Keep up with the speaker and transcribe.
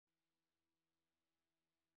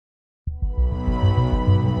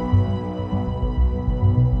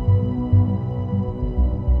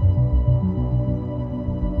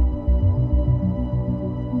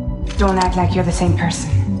don't act like you're the same person.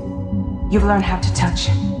 You've learned how to touch,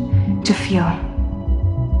 to feel.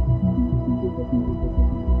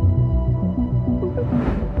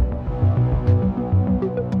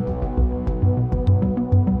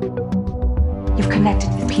 You've connected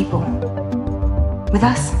with people. With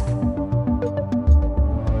us.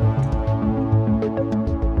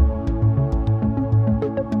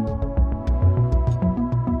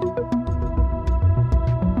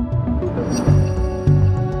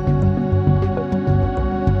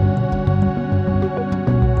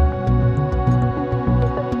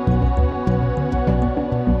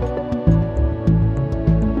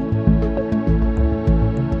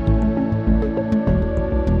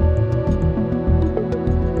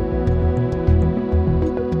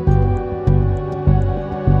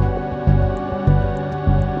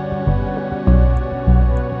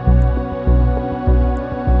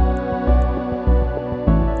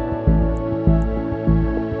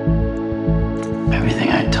 Everything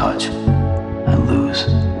I touch, I lose.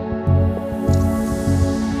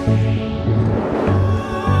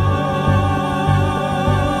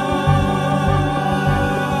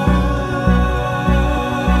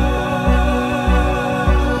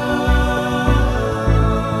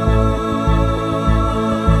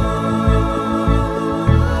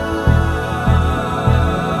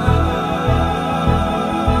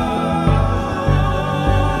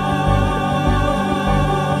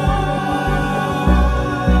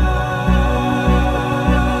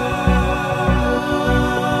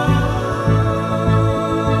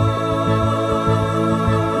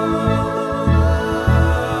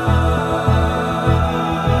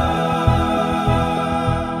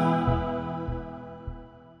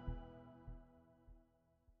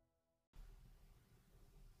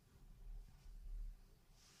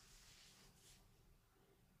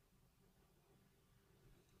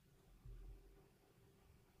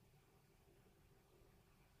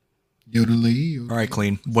 Yodelay. All right,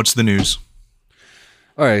 Clean. What's the news?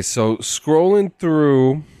 All right, so scrolling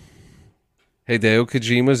through Hideo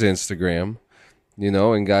Kojima's Instagram,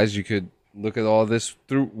 and guys, you could look at all this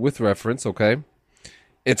through with reference, okay?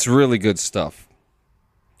 It's really good stuff.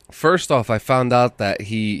 First off, I found out that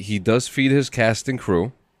he does feed his cast and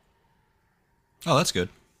crew. Oh, that's good.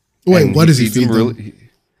 Wait, what does he feed them?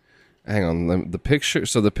 Hang on, the picture.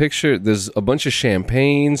 So the picture, there's a bunch of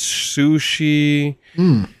champagne, sushi.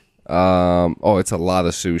 It's a lot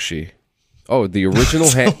of sushi. Oh, the original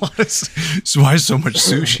So why so much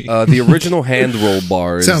sushi? the original hand roll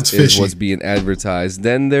bar Sounds is fishy. what's being advertised.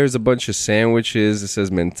 Then there's a bunch of sandwiches. It says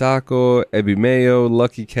Mentaco, Ebi Mayo,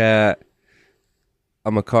 Lucky Cat,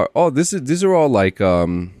 Amakar. Oh, these are all like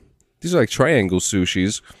these are like triangle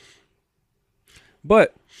sushis.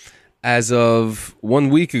 But as of 1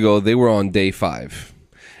 week ago, they were on day 5,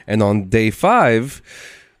 and on day 5,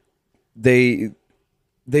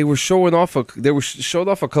 they were showing off showed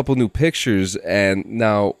off a couple new pictures, and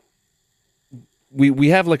now we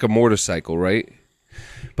have like a motorcycle, right?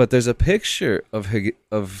 But there's a picture of Hideo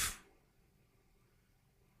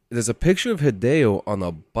on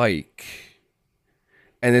a bike,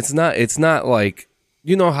 and it's not like,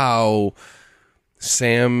 how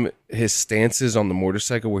Sam, his stance is on the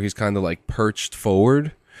motorcycle where he's kind of like perched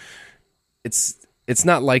forward. It's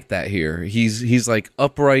not like that here. He's like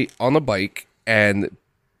upright on a bike, and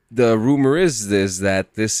the rumor is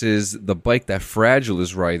that this is the bike that Fragile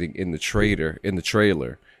is riding in the trailer,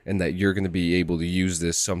 and that you're going to be able to use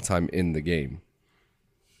this sometime in the game.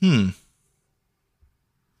 You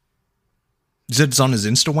said it's on his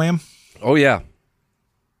Instagram? Oh yeah,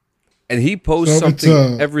 and he posts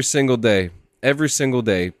something every single day. Every single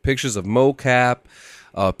day, pictures of mocap,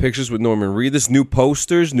 pictures with Norman Reedus, new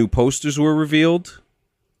posters were revealed.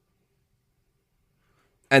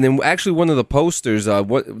 And then actually one of the posters,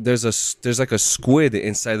 there's like a squid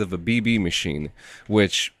inside of a BB machine,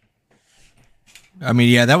 which, I mean,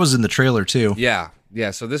 yeah, that was in the trailer too. yeah.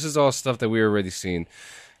 So this is all stuff that we already seen.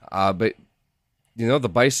 But the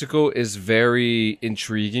bicycle is very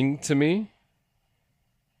intriguing to me.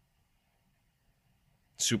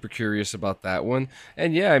 Super curious about that one.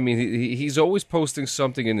 And yeah, I mean, he's always posting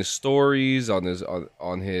something in his stories, on his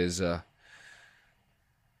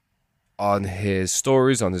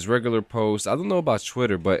stories, on his regular posts. I don't know about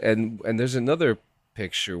Twitter, but and there's another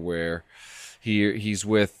picture where he's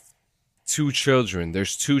with 2 children.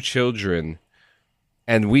 There's 2 children,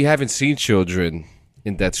 and we haven't seen children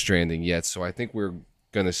in Death Stranding yet, so I think we're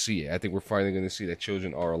gonna see it. I think we're finally gonna see that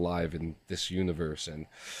children are alive in this universe, and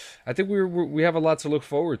I think we have a lot to look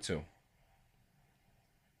forward to.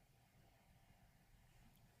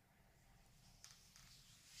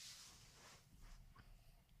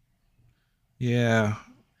 Yeah.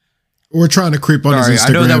 We're trying to creep on his Instagram.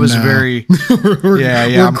 I know that was now. very. we're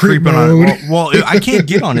I'm creep creeping mode. on. Well, I can't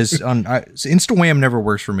get on his Instagram. Never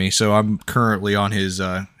works for me, so I'm currently on his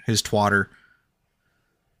twatter.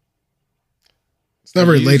 It's not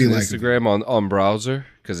very Use ladylike. Instagram on browser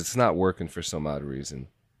because it's not working for some odd reason.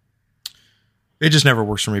 It just never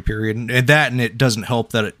works for me. Period. And it doesn't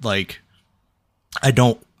help that I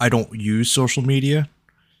don't use social media,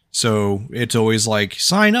 so it's always like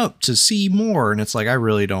sign up to see more, and it's like I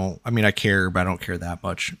really don't. I mean, I care, but I don't care that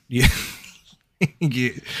much. Yeah. Yeah.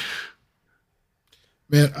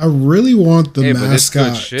 Man, I really want the But it's good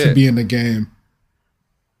mascot shit. to be in the game.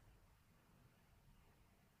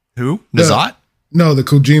 Who? Nazat? No, the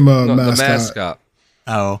Kojima No, mascot. the mascot.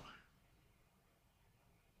 Oh.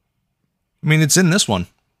 I mean, it's in this one.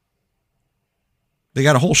 They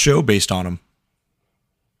got a whole show based on him.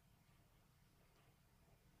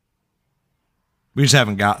 We just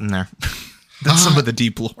haven't gotten there. That's some of the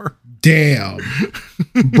deep lore. Damn.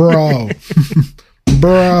 Bro.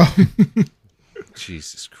 Bro.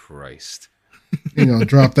 Jesus Christ. You know,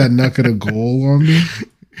 drop that nugget of gold on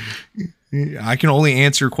me. I can only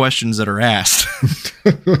answer questions that are asked.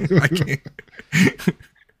 I can't.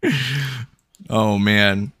 Oh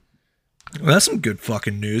man, well, that's some good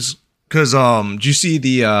fucking news. Because did you see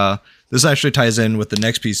the? This actually ties in with the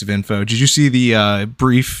next piece of info. Did you see the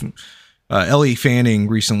brief? Ellie Fanning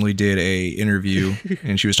recently did a interview,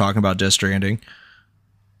 and she was talking about Death Stranding.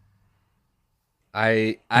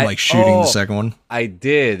 I Like shooting the second one. I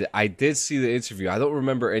did see the interview. I don't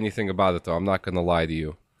remember anything about it though. I'm not gonna lie to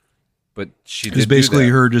you. But she did. It's basically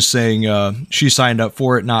do that. her just saying she signed up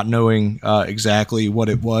for it, not knowing exactly what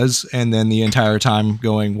it was, and then the entire time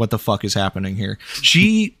going, "What the fuck is happening here?"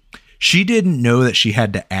 She didn't know that she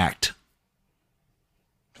had to act.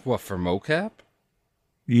 What, for mocap?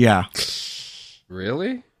 Yeah,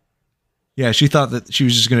 Really? yeah. She thought that she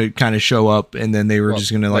was just gonna kind of show up, and then they were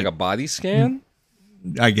just gonna like a body scan?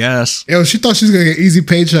 I guess. Yo, she thought she was gonna get easy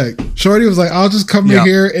paycheck. Shorty was like, I'll just come in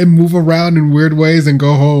here and move around in weird ways and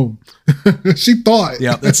go home. She thought.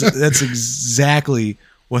 Yeah, that's exactly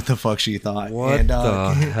what the fuck she thought. What and,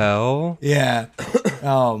 the hell? Yeah.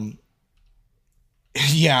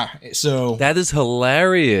 Yeah. So That is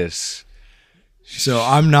hilarious. So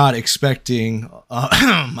I'm not expecting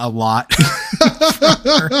a lot.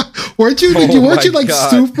 Weren't you like God.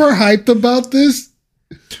 super hyped about this?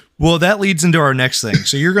 Well, that leads into our next thing.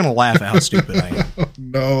 So you're gonna laugh at how stupid I am.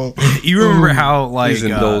 No. You remember how like Please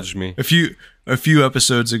indulge me. a few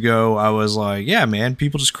episodes ago I was like, yeah, man,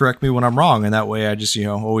 people just correct me when I'm wrong, and that way I just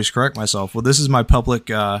always correct myself. Well, this is my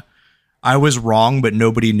public. I was wrong, but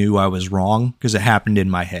nobody knew I was wrong because it happened in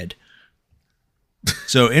my head.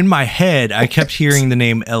 So in my head, I kept hearing the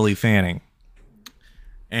name Ellie Fanning,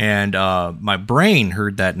 and my brain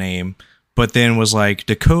heard that name, but then was like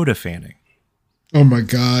Dakota Fanning. Oh my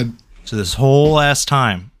God. So this whole ass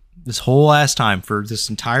time for this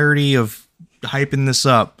entirety of hyping this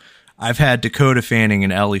up, I've had Dakota Fanning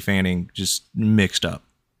and Ellie Fanning just mixed up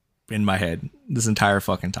in my head this entire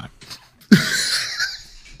fucking time.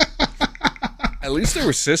 At least they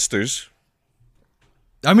were sisters.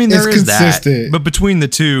 I mean, there It's is that, consistent. but between the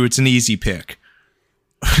two, it's an easy pick.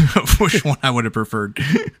 Which one I would have preferred.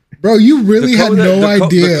 Bro, you really had no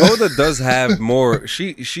idea. Dakota does have more.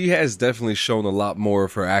 She has definitely shown a lot more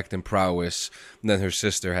of her acting prowess than her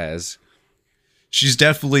sister has. She's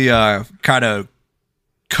definitely kind of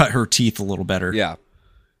cut her teeth a little better. Yeah.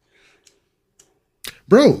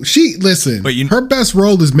 Bro, listen, But her best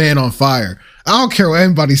role is Man on Fire. I don't care what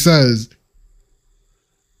anybody says.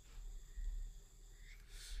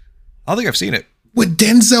 I don't think I've seen it. With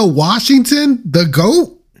Denzel Washington, the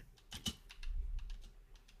GOAT?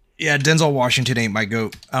 Yeah, Denzel Washington ain't my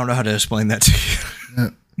goat. I don't know how to explain that to you.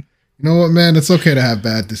 You know what, man? It's okay to have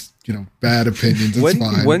bad opinions. It's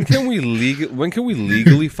fine. When can we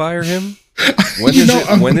legally fire him? When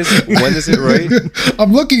is it right?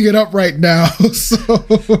 I'm looking it up right now. So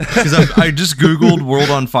Because I just Googled World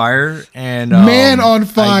on Fire and Man on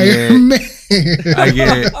Fire. I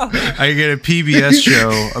get a PBS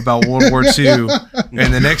show about World War II,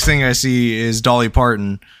 and the next thing I see is Dolly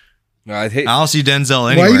Parton. No, I hate. I'll see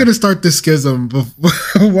Denzel anywhere. Why are you gonna start this schism? Why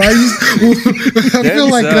are you? I feel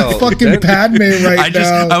like a fucking Padme right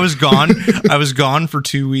now. I was gone for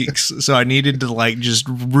 2 weeks, so I needed to like just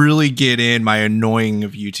really get in my annoying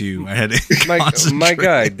of you two. I had to my concentrate.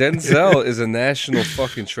 guy, Denzel is a national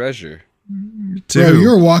fucking treasure. Bro,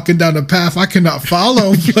 you're walking down a path I cannot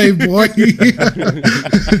follow, Playboy.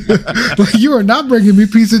 Like, you are not bringing me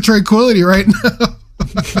peace and tranquility right now.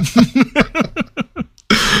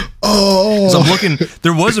 Oh, 'Cause I'm looking.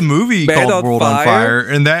 There was a movie Man called on World on Fire? Fire,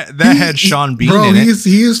 and that had Sean Bean bro, in it.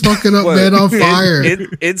 he is fucking up What? Man on Fire.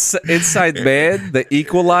 It's Inside Man, The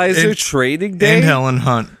Equalizer, And- Trading Day. And Helen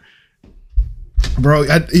Hunt. Bro,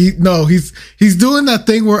 he's doing that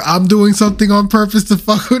thing where I'm doing something on purpose to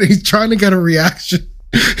fuck with it. He's trying to get a reaction.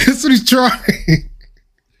 That's what he's trying.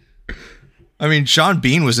 I mean, Sean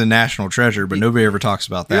Bean was in National Treasure, but nobody ever talks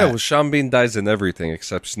about that. Yeah, well, Sean Bean dies in everything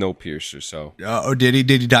except Snowpiercer. So Oh, did he?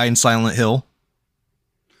 Did he die in Silent Hill?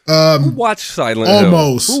 who watched Silent Hill?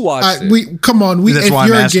 Almost. Who watched it? Come on. That's If why I'm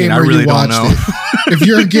you're a asking. I gamer, really you don't watched know. it. If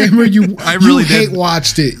you're a gamer, I really you hate did.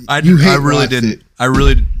 watched it. I really watched didn't. it. I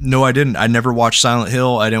really no, I didn't. I never watched Silent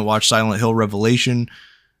Hill. I didn't watch Silent Hill Revelation.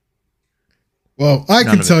 Well, I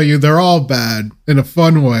None can of tell you they're all bad in a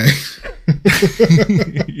fun way.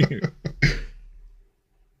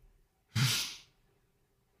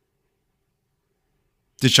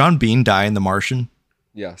 Did Sean Bean die in The Martian?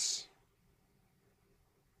 Yes.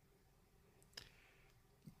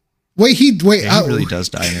 Wait, Yeah, he really does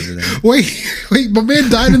die in everything. Wait, my man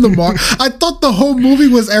died in the Mar. I thought the whole movie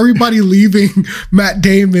was everybody leaving Matt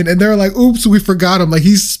Damon, and they're like, "Oops, we forgot him." Like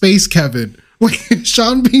he's Space Kevin. Wait,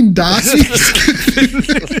 Sean Bean died.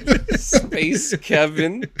 Space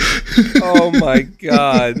Kevin. Oh my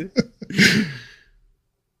god.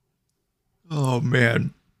 Oh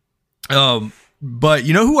man. But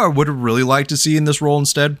you know who I would have really liked to see in this role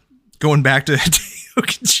instead? Going back to Hideo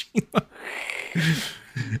Kojima.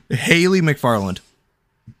 Haley McFarland.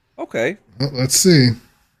 Okay. Well, let's see.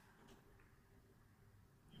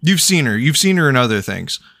 You've seen her. You've seen her in other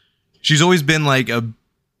things. She's always been like a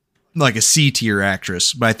C tier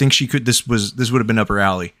actress, but I think she could. This would have been up her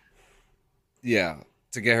alley. Yeah.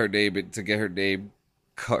 To get her name,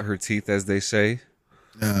 cut her teeth, as they say.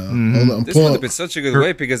 Hold on, This would have been such a good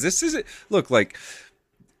way because this isn't. Look, like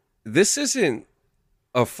this isn't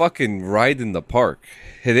a fucking ride in the park.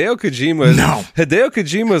 Hideo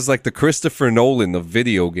Kojima is like the Christopher Nolan of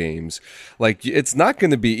video games. Like, it's not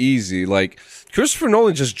going to be easy. Like, Christopher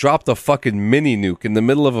Nolan just dropped a fucking mini nuke in the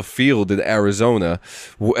middle of a field in Arizona,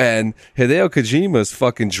 and Hideo Kojima is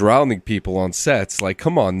fucking drowning people on sets. Like,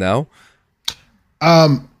 come on now.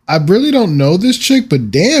 I really don't know this chick,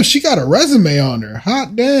 but damn, she got a resume on her.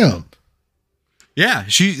 Hot damn. Yeah,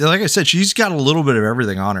 like I said, she's got a little bit of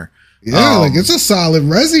everything on her. Yeah, like it's a solid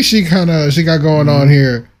resi she got going on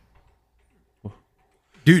here.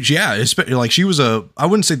 Dude, yeah, like she was I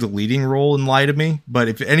wouldn't say the leading role in Lie to Me, but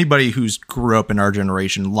if anybody who's grew up in our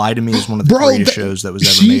generation, Lie to Me is one of the greatest shows that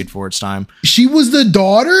was ever made for its time. She was the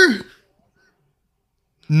daughter?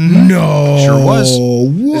 No. Sure was.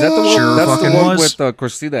 What? Is that the one? Sure That's the fucking one was. with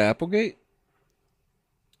Christina Applegate.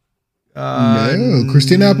 No,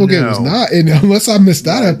 Christina Applegate was not in, unless I missed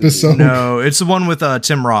that episode. No, it's the one with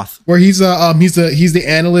Tim Roth. Where he's the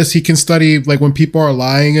analyst. He can study like when people are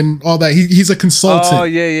lying and all that. He's a consultant. Oh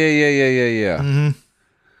yeah. Mm-hmm.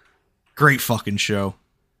 Great fucking show.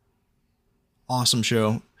 Awesome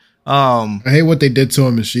show. I hate what they did to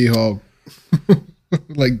him in She-Hulk.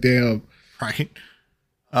 Like damn. Right.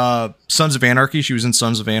 Sons of Anarchy. She was in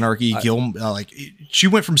Sons of Anarchy. She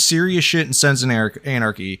went from serious shit in Sons of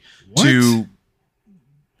Anarchy to,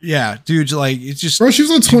 yeah, dude. Like it's just, bro. She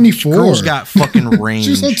was on 24. Girls got fucking range.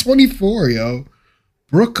 She was on 24, yo.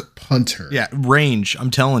 Brooke Punter. Yeah, range. I'm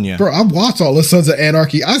telling you, bro. I watched all the Sons of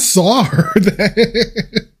Anarchy. I saw her.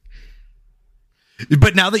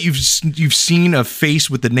 But now that you've seen a face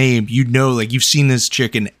with the name, you know, like you've seen this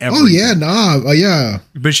chick in everything. Oh yeah, nah, yeah.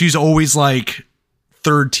 But she's always like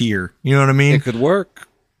third tier. You know what I mean? It could work.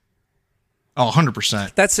 Oh,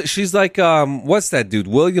 100%. She's like what's that dude?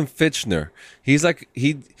 William Fichtner. He's like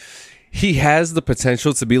he has the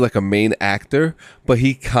potential to be like a main actor, but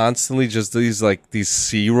he constantly just does like these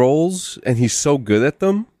C roles, and he's so good at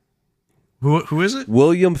them. Who is it?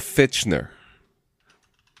 William Fichtner.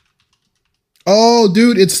 Oh,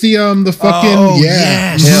 dude, it's the fucking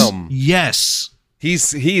yes. Him. Yes. He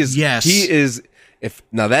is Yes. he is. If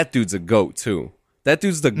now that dude's a goat too. That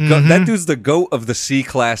dude's the goat of the C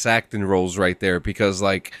class acting roles right there, because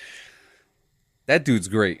like that dude's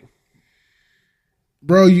great.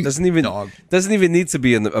 bro. Doesn't even need to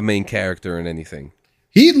be a main character in anything.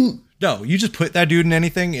 No, you just put that dude in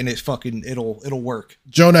anything and it'll work.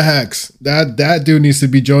 Jonah Hex. That dude needs to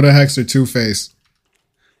be Jonah Hex or Two-Face.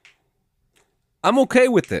 I'm okay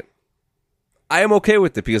with it. I am okay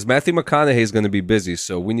with it because Matthew McConaughey is going to be busy,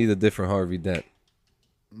 so we need a different Harvey Dent.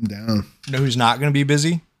 I'm down. You know who's not going to be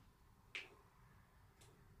busy?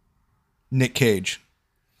 Nick Cage.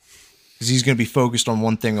 Because he's going to be focused on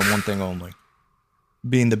one thing and one thing only.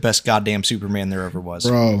 Being the best goddamn Superman there ever was.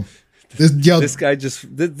 Bro. This guy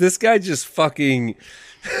just fucking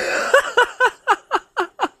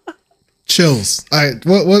chills.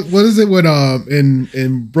 What is it when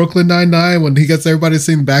in Brooklyn Nine-Nine when he gets everybody to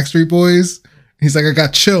sing Backstreet Boys? He's like, I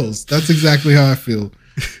got chills. That's exactly how I feel.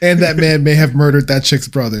 And that man may have murdered that chick's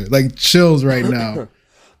brother. Like chills right now.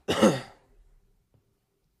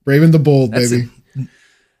 Brave and the Bold, baby.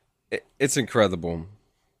 It's incredible.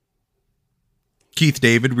 Keith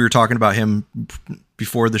David, we were talking about him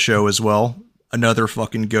before the show as well. Another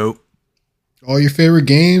fucking GOAT. All your favorite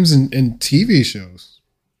games and TV shows.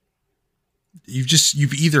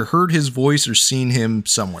 You've either heard his voice or seen him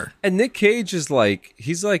somewhere. And Nick Cage is like,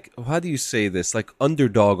 he's like, how do you say this? Like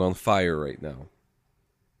underdog on fire right now.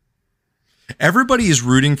 Everybody is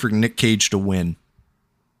rooting for Nick Cage to win.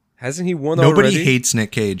 Hasn't he won Nobody already? hates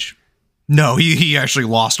Nick Cage. No, he actually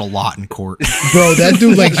lost a lot in court. Bro, that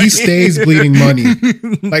dude, like, he stays bleeding money.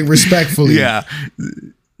 Like, respectfully. Yeah.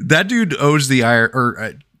 That dude owes the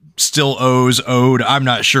still owed, I'm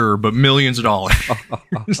not sure, but millions of dollars.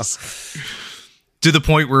 To the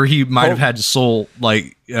point where he might have had to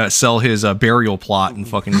sell his burial plot in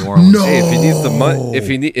fucking New Orleans. No. Hey, if he needs the money, if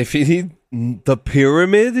he need the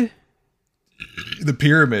pyramid, The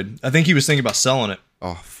pyramid. I think he was thinking about selling it.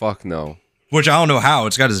 oh fuck no. Which I don't know how.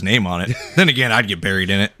 It's got his name on it. Then again, I'd get buried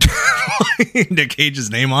in it. Nick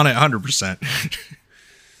Cage's name on it, 100%.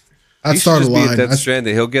 I'd He start should a just be line. at Death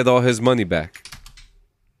Stranding. He'll get all his money back.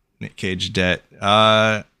 Nick Cage debt.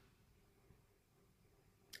 I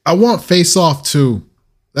want Face Off 2.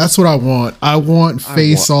 That's what I want. I want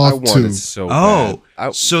Face Off 2. It so bad.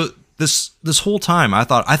 So this whole time I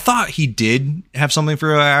thought he did have something for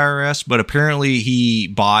IRS, but apparently he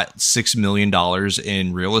bought $6 million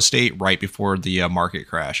in real estate right before the market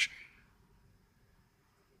crash.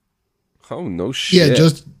 Oh no shit. Yeah,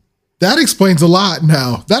 just that explains a lot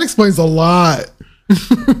now. That explains a lot.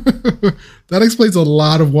 That explains a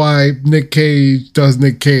lot of why Nick Cage does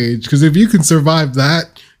Nick Cage. Because if you can survive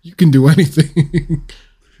that, you can do anything.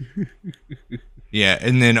 Yeah,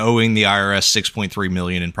 and then owing the IRS $6.3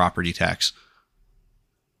 million in property tax.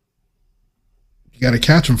 You got to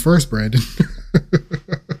catch him first, Brandon.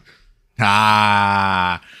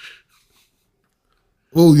 Ah.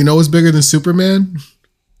 Oh, you know what's bigger than Superman?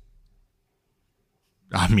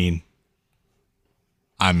 I mean,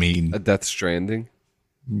 A Death Stranding.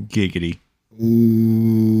 giggity.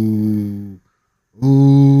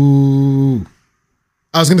 Ooh.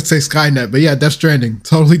 I was going to say Skynet, but yeah, Death Stranding.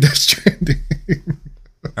 Totally Death Stranding.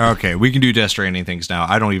 Okay, we can do Death Stranding things now.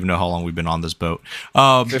 I don't even know how long we've been on this boat.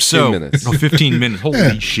 15 minutes. 15 minutes.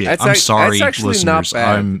 Holy shit. I'm sorry, That's actually listeners. not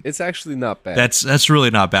bad. It's actually not bad. That's really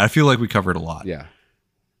not bad. I feel like we covered a lot. yeah.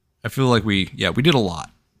 I feel like we did a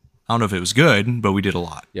lot. I don't know if it was good, but we did a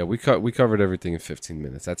lot. Yeah, we covered everything in 15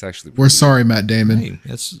 minutes. That's actually We're sorry, Matt Damon.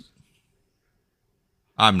 Hey,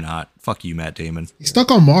 I'm not. Fuck you, Matt Damon. He's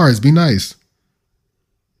stuck on Mars. Be nice.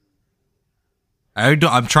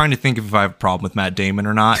 I'm trying to think if I have a problem with Matt Damon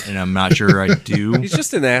or not, and I'm not sure I do. He's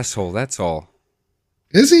just an asshole, that's all.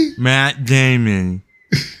 Is he? Matt Damon.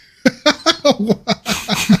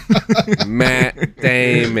 Matt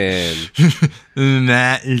Damon.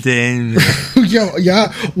 Matt Damon. Yo,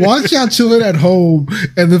 yeah. Watch y'all chilling at home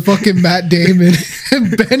and the fucking Matt Damon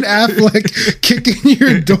and Ben Affleck kicking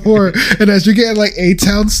your door. And as you're getting like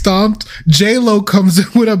A-Town stomped, J-Lo comes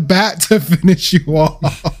in with a bat to finish you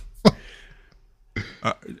off.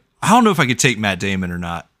 I don't know if I could take Matt Damon or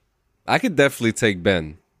not. I could definitely take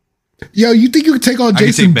Ben. Yo, you think you could take on I can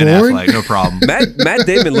Jason take Ben Bourne? Affleck, no problem. Matt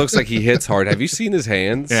Damon looks like he hits hard. Have you seen his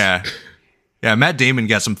hands? Yeah. Yeah, Matt Damon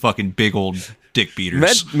got some fucking big old dick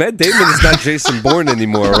beaters. Matt Damon is not Jason Bourne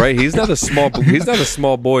anymore, right? He's not a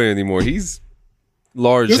small boy anymore. He's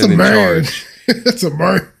large That's and a in man. charge. That's a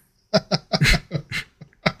man.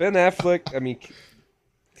 Ben Affleck, I mean,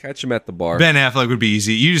 catch him at the bar. Ben Affleck would be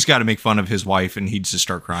easy. You just got to make fun of his wife and he'd just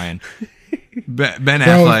start crying. Ben Bro,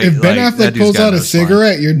 Affleck. if Ben like, that Affleck dude's pulls got out no a spine.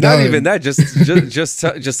 cigarette, you're Not done. even that.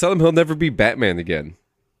 Just tell him he'll never be Batman again.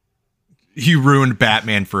 He ruined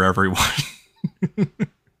Batman for everyone.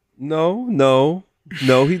 No,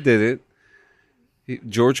 he didn't.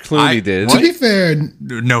 George Clooney did. To be fair,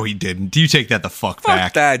 No, he didn't. You take that the fuck Fuck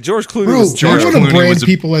back. that. George Clooney Bro, was George terrible. Clooney- wanna brand was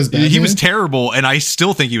people as Batman? He was terrible, and I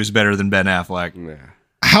still think he was better than Ben Affleck. Nah.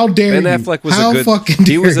 how dare Ben you? Affleck was how a good. fucking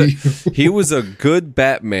He was dare a you? he was a good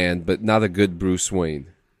Batman, but not a good Bruce Wayne.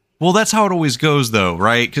 Well, that's how it always goes, though,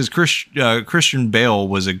 right? Because Christian Bale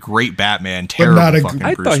was a great Batman, terrible not a- fucking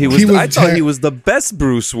I Bruce thought he Wayne. was. He I was thought ter- he was the best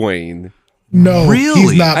Bruce Wayne. No, Really?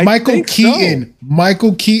 he's not. I Michael think so. Keaton.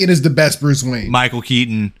 Michael Keaton is the best Bruce Wayne. Michael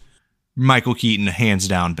Keaton, hands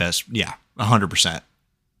down best. Yeah, 100%.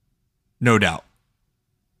 No doubt.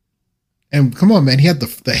 And come on, man, he had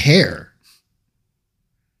the hair.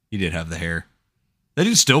 He did have the hair. That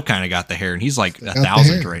dude still kind of got the hair, and he's like Still got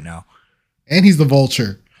 1,000 the hair. right now. And he's the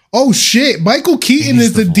Vulture. Oh shit! Michael Keaton He's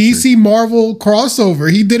is the the Vulture. DC Marvel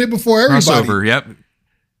crossover. He did it before everybody. Crossover,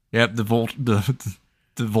 yep.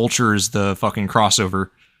 The Vulture is the fucking crossover.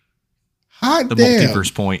 Hot The damn.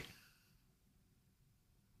 multiverse point.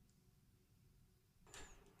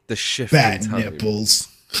 The shift Bat in time. nipples.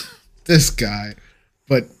 This guy.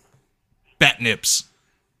 But Bat nips.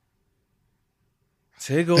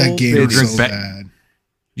 Tiggle that game Bitty. is Drink so bat- bad.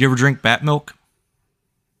 You ever drink bat milk?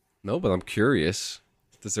 No, but I'm curious.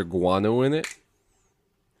 Is there guano in it?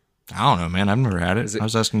 I don't know, man. I've never had it. Is it- I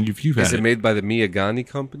was asking you if you've had Is it made by the Miyagani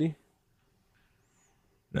company?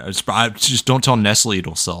 I just don't tell Nestle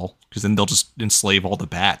it'll sell, because then they'll just enslave all the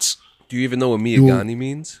bats. Do you even know what Miyagani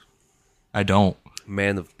means? I don't.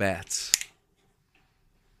 Man of bats.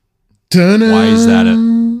 Dun-dun. Why is that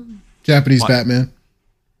Japanese Why- Batman?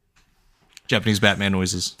 Japanese Batman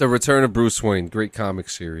noises? The Return of Bruce Wayne. Great comic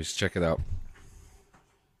series. Check it out.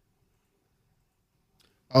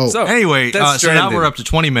 Oh, So, Anyway, Death so now Stranding. we're up to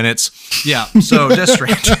 20 minutes. Yeah, so Death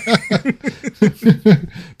Stranding.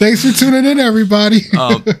 thanks for tuning in, everybody.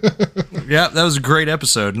 Yeah, that was a great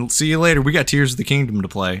episode. And see you later. We got Tears of the Kingdom to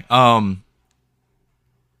play.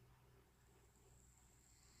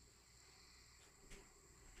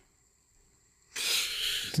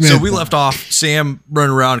 So we left off Sam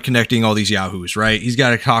running around connecting all these yahoos, right? He's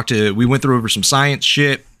got to talk to, we went through over some science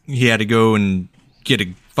shit. He had to go and get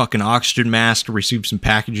a fucking oxygen mask to receive some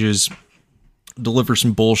packages, deliver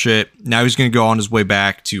some bullshit. Now he's going to go on his way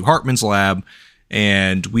back to Hartman's lab,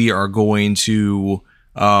 and we are going to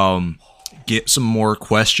get some more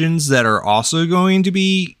questions that are also going to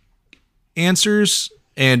be answers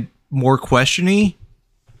and more questiony.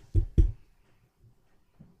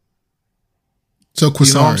 So Quasards.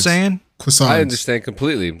 You know what I'm saying? Quasards. I understand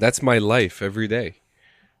completely. That's my life every day.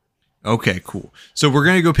 Okay, cool. So we're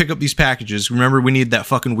going to go pick up these packages. Remember, we need that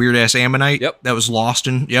fucking weird ass ammonite Yep. that was lost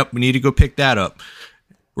in. Yep, we need to go pick that up.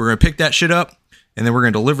 We're going to pick that shit up, and then we're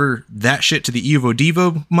going to deliver that shit to the Evo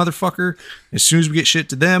Devo motherfucker. As soon as we get shit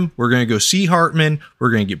to them, we're going to go see Hartman.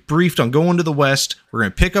 We're going to get briefed on going to the West. We're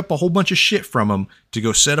going to pick up a whole bunch of shit from them to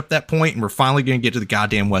go set up that point, and we're finally going to get to the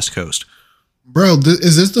goddamn West Coast. Bro,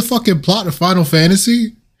 is this the fucking plot of Final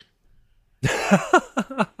Fantasy?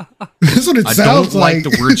 That's what it I sounds don't like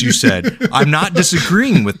the words you said. I'm not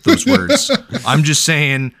disagreeing with those words. I'm just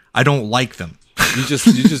saying I don't like them. You just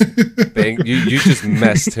banged, you just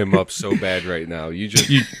messed him up so bad right now. You just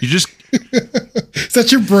You just Is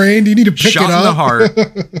that your brain? Do you need to pick shot it in the up? heart.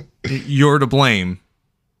 You're to blame.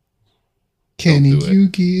 Can Don't do it. you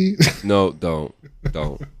give? no, don't,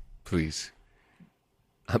 please.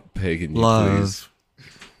 I'm begging you, Love. please.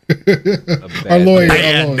 Our lawyer.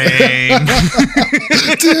 Bad Our lawyer. name.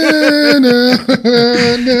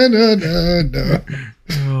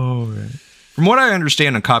 Oh, man. From what I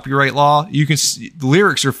understand on copyright law, you can the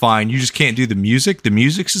lyrics are fine. You just can't do the music. The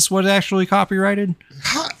music's is what's actually copyrighted.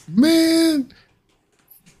 Man,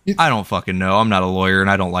 I don't fucking know. I'm not a lawyer, and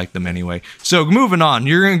I don't like them anyway. So moving on,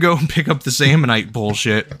 you're gonna go and pick up this ammonite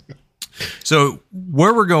bullshit. So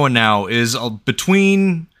where we're going now is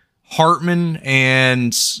between Hartman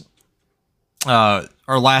and our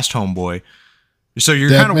last homeboy. So you're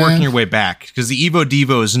Dead kind of man? working your way back because the Evo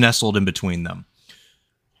Devo is nestled in between them.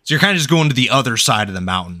 So you're kind of just going to the other side of the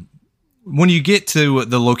mountain. When you get to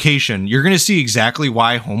the location, you're going to see exactly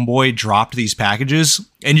why homeboy dropped these packages.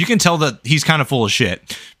 And you can tell that he's kind of full of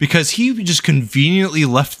shit because he just conveniently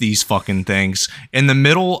left these fucking things in the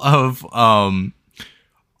middle of, I'm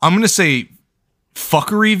going to say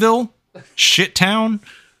Fuckeryville, Shit Town,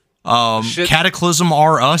 Shit. Cataclysm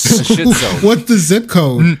R Us, Shit zone. what's the zip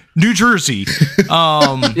code? New Jersey.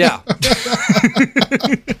 Yeah.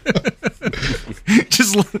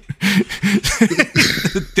 Just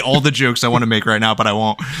all the jokes I want to make right now, but I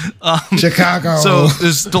won't. Chicago. So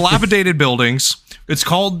there's dilapidated buildings. It's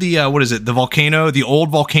called the what is it? The volcano, the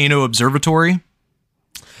old volcano observatory.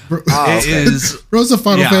 It is. Bro's a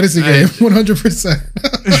Final Yeah, Fantasy game,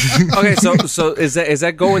 100%. Okay, so is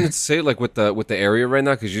that going to say like with the area right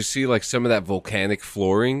now? Because you see like some of that volcanic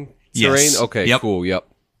flooring terrain. Yes. Okay, Yep. cool. Yep.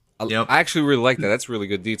 Yep. I actually really like that. That's really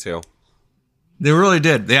good detail. They really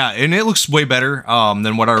did. Yeah, and it looks way better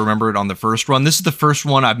than what I remembered on the first run. This is the first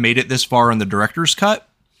one I've made it this far in the director's cut.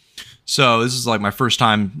 So this is like my first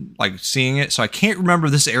time like seeing it. So I can't remember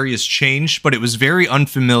this area's changed, but it was very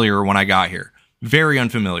unfamiliar when I got here. Very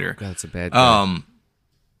unfamiliar. God, that's a bad guy.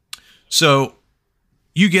 So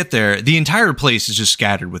you get there, the entire place is just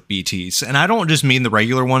scattered with BTs. And I don't just mean the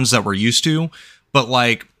regular ones that we're used to, but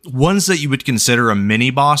like ones that you would consider a mini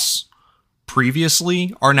boss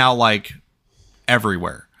previously are now like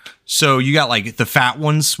everywhere. So you got like the fat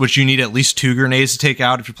ones, which you need at least 2 grenades to take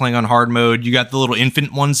out if you're playing on hard mode. You got the little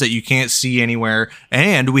infant ones that you can't see anywhere.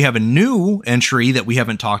 And we have a new entry that we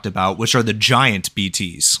haven't talked about, which are the giant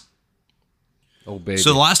BTs. Oh, baby.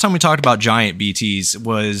 So the last time we talked about giant BTs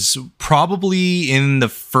was probably in the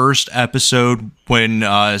first episode when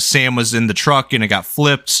Sam was in the truck and it got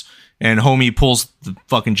flipped and homie pulls the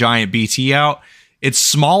fucking giant BT out. It's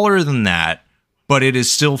smaller than that, but it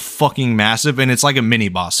is still fucking massive, and it's like a mini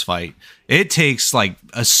boss fight. It takes like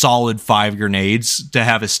a solid 5 grenades to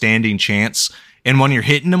have a standing chance, and when you're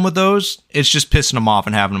hitting them with those, it's just pissing them off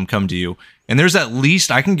and having them come to you. And there's at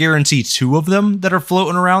least, I can guarantee 2 of them that are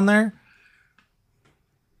floating around there,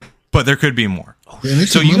 but there could be more.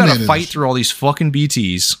 So you gotta fight through all these fucking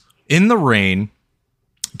BTs in the rain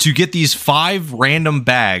to get these 5 random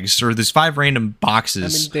bags, or these 5 random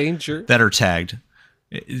boxes I'm in danger. that are tagged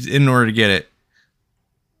in order to get it.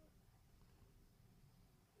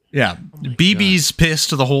 Yeah, BB's pissed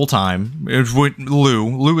the whole time.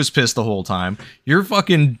 Lou is pissed the whole time. You're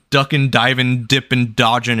fucking ducking, diving, dipping,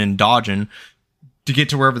 dodging to get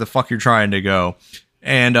to wherever the fuck you're trying to go.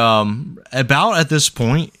 And about at this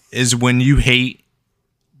point is when you hate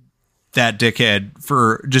that dickhead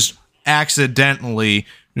for just accidentally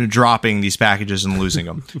dropping these packages and losing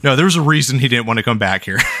them. No, there's a reason he didn't want to come back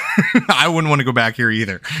here. I wouldn't want to go back here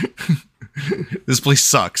either. This place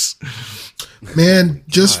sucks. Man,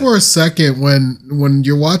 just for a second, when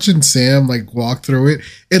you're watching Sam like walk through it,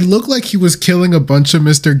 it looked like he was killing a bunch of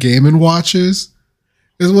Mr. Game & Watches.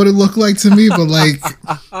 Is what it looked like to me, but like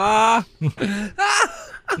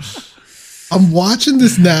I'm watching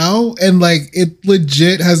this now and like it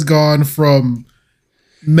legit has gone from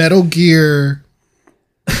Metal Gear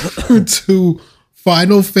to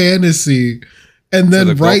Final Fantasy. And then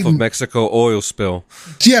the right Gulf of Mexico oil spill.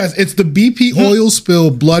 Yes, it's the BP oil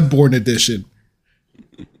spill Bloodborne edition.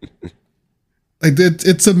 Like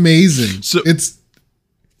it's amazing. So, it's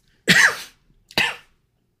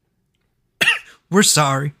we're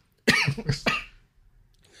sorry.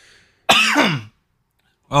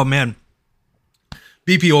 Oh man.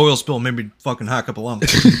 BP oil spill made me fucking hack up a lump.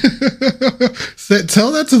 Tell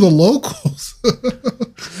that to the locals.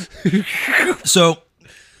 So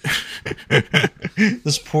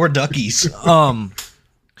this poor duckies. I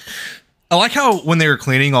like how when they were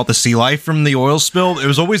cleaning all the sea life from the oil spill, it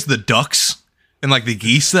was always the ducks and like the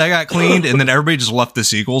geese that got cleaned, and then everybody just left the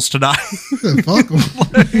seagulls to die. Fuck 'em.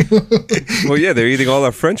 Well, yeah, they're eating all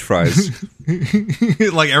our French fries.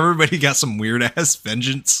 Like everybody got some weird ass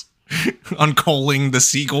vengeance on culling the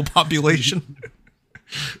seagull population.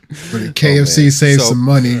 But KFC saved some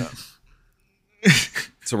money.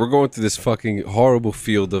 So we're going through this fucking horrible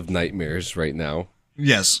field of nightmares right now.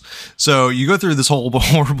 Yes. So you go through this whole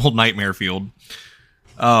horrible nightmare field.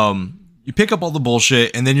 You pick up all the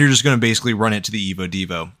bullshit, and then you're just going to basically run it to the Evo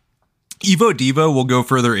Devo. Evo Devo we'll go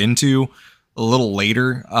further into a little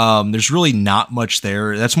later. There's really not much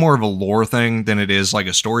there. That's more of a lore thing than it is like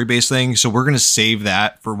a story-based thing. So we're going to save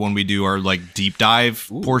that for when we do our like deep dive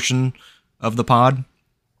portion of the pod.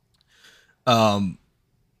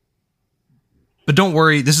 But don't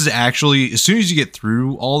worry, this is actually, as soon as you get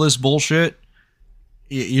through all this bullshit,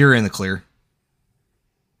 you're in the clear.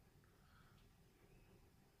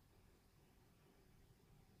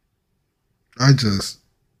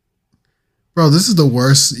 Bro, this is the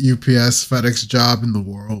worst UPS FedEx job in the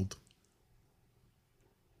world.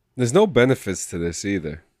 There's no benefits to this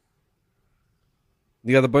either.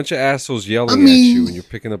 You got a bunch of assholes yelling at you and you're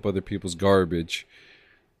picking up other people's garbage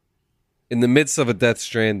in the midst of a Death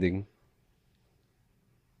Stranding.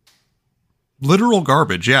 Literal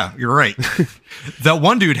garbage, yeah, you're right. That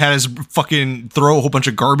one dude had his fucking throw a whole bunch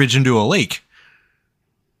of garbage into a lake.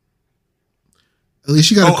 At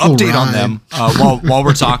least you got a cool update ride. on them while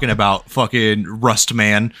we're talking about fucking Rust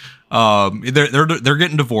Man. They're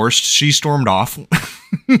getting divorced. She stormed off.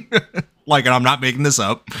 Like, and I'm not making this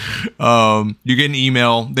up. You get an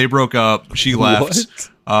email. They broke up. She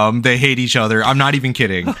left. They hate each other. I'm not even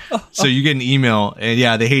kidding. So you get an email, and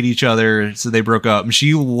yeah, they hate each other. So they broke up. And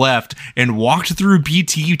she left and walked through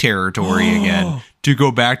BT territory again to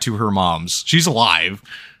go back to her mom's. She's alive.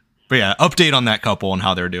 But yeah, update on that couple and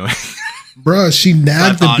how they're doing. Bruh, she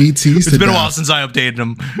nabbed the BTs. It's been a while since I updated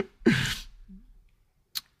them.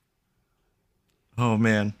 Oh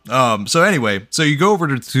man. So anyway, so you go over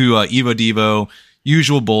to Evo Devo,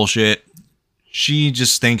 usual bullshit. She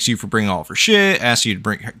just thanks you for bringing all of her shit, asks you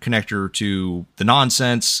to connect her to the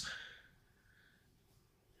nonsense.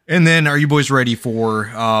 And then are you boys ready for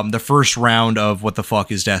the first round of what the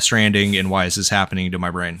fuck is Death Stranding and why is this happening to my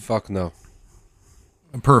brain? Fuck no.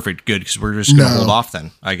 Perfect. Good. Because we're just going to No. hold off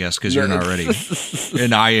then, I guess, because you're not ready.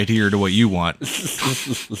 And I adhere to what you want.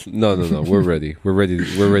 No. We're ready. We're ready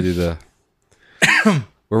to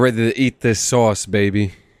we're ready to eat this sauce,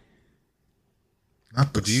 baby.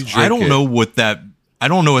 Not the Do you sauce. drink I don't it? know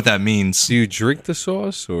what that means. Do you drink the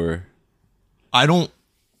sauce or?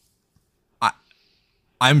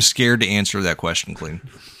 I'm scared to answer that question clean.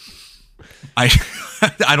 I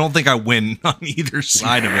don't think I win on either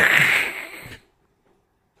side of it.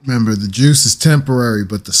 Remember, the juice is temporary,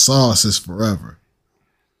 but the sauce is forever.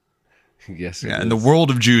 Yes. Yeah, and the world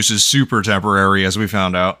of juice is super temporary, as we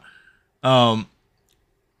found out.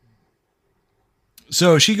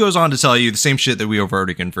 So she goes on to tell you the same shit that we have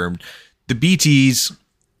already confirmed. The BTs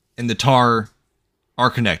and the tar are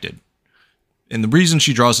connected. And the reason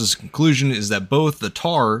she draws this conclusion is that both the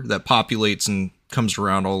tar that populates and comes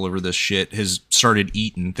around all over this shit has started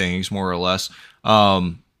eating things, more or less.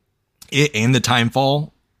 It and the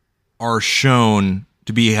timefall are shown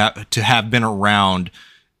to be to have been around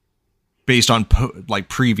based on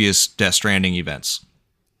previous Death Stranding events.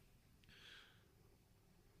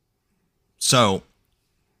 So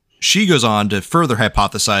she goes on to further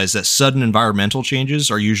hypothesize that sudden environmental changes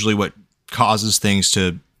are usually what causes things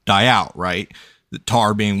to die out, right? The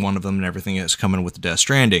tar being one of them and everything that's coming with the Death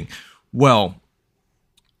Stranding. Well,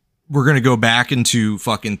 we're going to go back into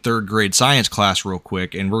fucking third grade science class real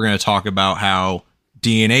quick, and we're going to talk about how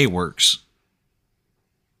DNA works.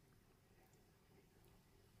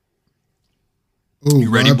 Ooh, You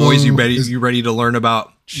ready, boys? You ready? is- You ready to learn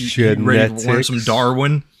about? You ready to learn Genetics. some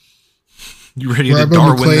Darwin? You ready to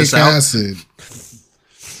Darwin ribonucleic this out? acid.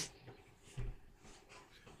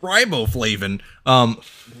 Riboflavin.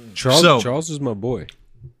 Charles is my boy.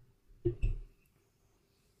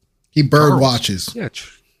 He bird Charles. watches. Yeah,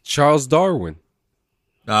 Charles Darwin.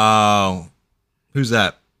 Oh, who's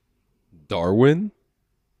that? Darwin?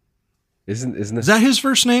 Isn't Is that? that his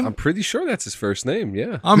first name? I'm pretty sure that's his first name.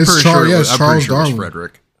 Yeah. I'm It's pretty Charles- sure. yeah, I'm it's pretty Charles sure it's Darwin.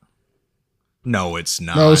 Frederick. No, it's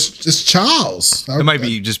not. No, it's Charles. It might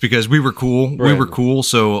be just because we were cool. We Brandon. were cool,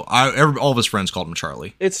 so all of his friends called him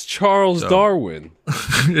Charlie. It's Charles Darwin.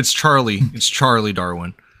 It's Charlie. It's Charlie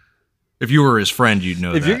Darwin. If you were his friend, you'd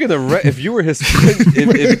know If that. you're gonna, if you were his friend,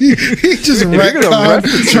 if He just you're gonna retconned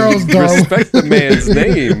reference Charles him, Darwin. respect the man's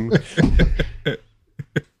name.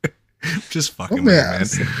 Just fucking Oh, with man.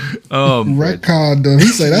 him, man. Retconned him. He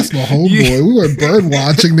said, "That's my homeboy. We went bird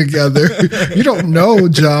watching together." You don't know,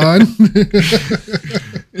 John.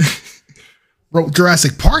 Wrote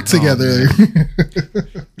Jurassic Park together.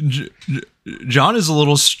 John is a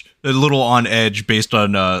little on edge based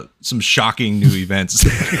on some shocking new events.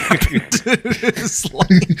 It's like,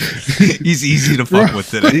 he's easy to fuck with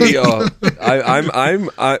today.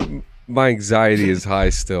 My anxiety is high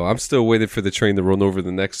still. I'm still waiting for the train to run over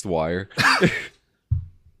the next wire.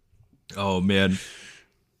 Oh man.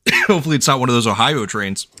 Hopefully it's not one of those Ohio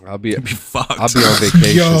trains. I'll be Fucked. on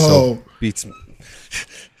vacation, Yo. so beats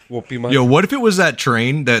won't be my. Yo, what if it was that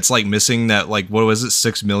train that's like missing that, like, what was it,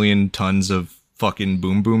 6 million tons of fucking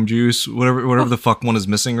boom boom juice? Whatever the fuck one is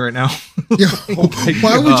missing right now. Yo,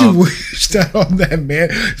 why would you wish that on that man?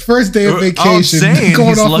 First day of I'm vacation, saying going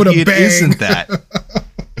he's off with lucky a it bang. isn't that.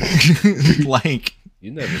 Like, You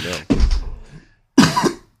never know.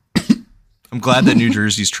 I'm glad that New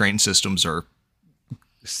Jersey's train systems are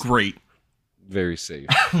great. Very safe.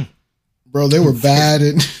 Bro, they were bad,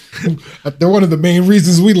 and they're one of the main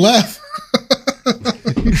reasons we left.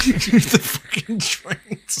 The fucking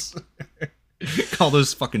trains. Call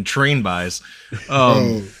those fucking train buys.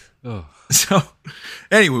 Bro, So,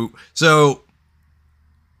 anyway,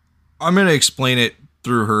 I'm going to explain it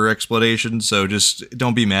through her explanation. So just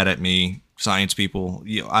don't be mad at me, science people.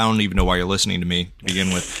 I don't even know why you're listening to me to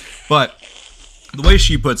begin with. But the way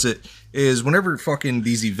she puts it is whenever fucking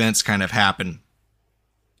these events kind of happen,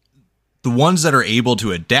 the ones that are able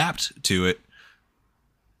to adapt to it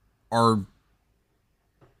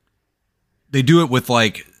they do it with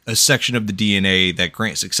like a section of the DNA that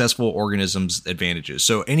grants successful organisms advantages.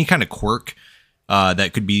 So any kind of quirk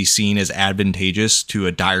that could be seen as advantageous to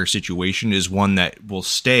a dire situation is one that will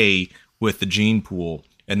stay with the gene pool,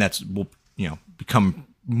 and will become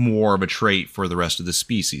more of a trait for the rest of the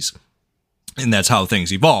species. And that's how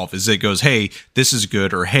things evolve. Is it goes, hey, this is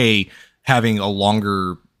good, or hey, having a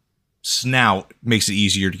longer snout makes it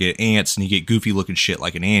easier to get ants, and you get goofy looking shit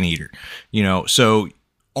like an anteater. So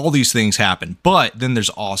all these things happen. But then there's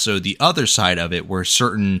also the other side of it where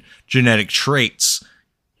certain genetic traits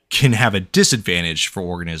can have a disadvantage for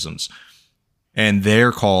organisms, and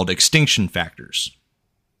they're called extinction factors.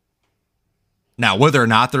 Now, whether or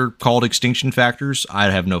not they're called extinction factors, I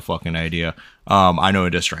have no fucking idea. I know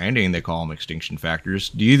in Stranding they call them extinction factors.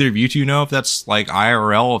 Do either of you two know if that's like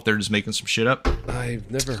IRL, if they're just making some shit up? I've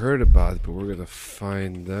never heard about it, but we're gonna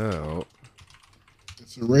find out.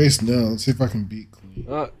 It's a race now. Let's see if I can beat clean.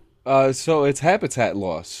 So it's habitat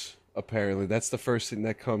loss. Apparently, that's the first thing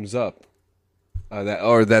that comes up.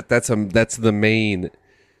 That's the main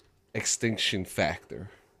extinction factor.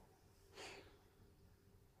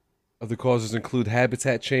 Other causes include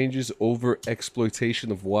habitat changes,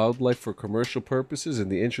 over-exploitation of wildlife for commercial purposes,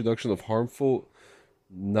 and the introduction of harmful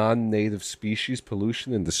non-native species,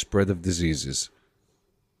 pollution, and the spread of diseases.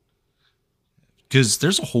 Because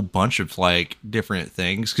there's a whole bunch of like different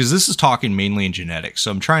things. Because this is talking mainly in genetics, so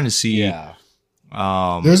I'm trying to see. Yeah.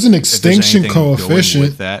 There's an extinction anything going coefficient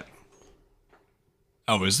with that.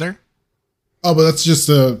 Oh, is there? Oh, but that's just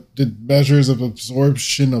the measures of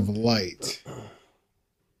absorption of light.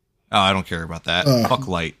 Oh, I don't care about that. Fuck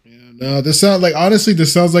light. Yeah, no, this sounds like, honestly,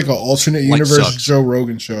 this sounds like an alternate Light universe sucks. Joe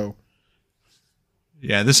Rogan show.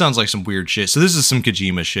 Yeah, this sounds like some weird shit. So this is some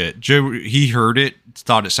Kojima shit. Joe, he heard it,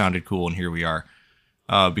 thought it sounded cool, and here we are.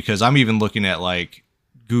 Because I'm even looking at like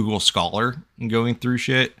Google Scholar and going through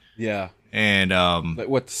shit. Yeah. And Like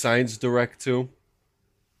what the Science Direct to?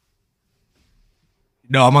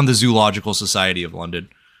 no, I'm on the Zoological Society of London.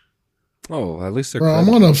 Oh, at least they're. Bro, I'm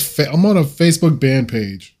on a Facebook band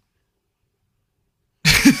page.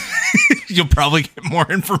 You'll probably get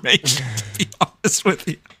more information, to be honest with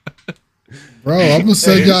you. Bro, I'm gonna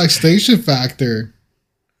send y'all extinction factor.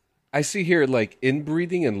 I see here like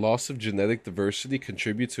inbreeding and loss of genetic diversity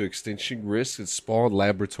contribute to extinction risks in small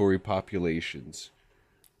laboratory populations.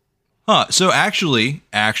 Huh. So actually,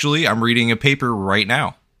 I'm reading a paper right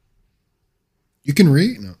now. You can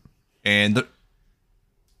read? No. And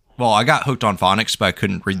well, I got hooked on phonics, but I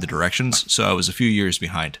couldn't read the directions, so I was a few years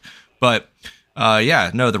behind. But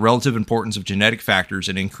the relative importance of genetic factors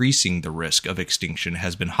in increasing the risk of extinction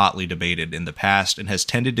has been hotly debated in the past and has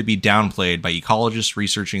tended to be downplayed by ecologists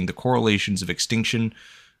researching the correlations of extinction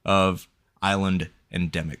of island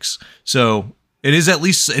endemics. So it is, at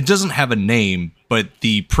least, it doesn't have a name, but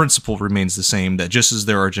the principle remains the same, that just as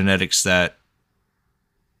there are genetics that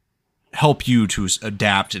help you to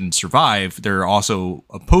adapt and survive, there are also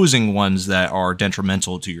opposing ones that are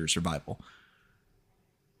detrimental to your survival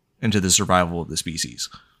and to the survival of the species.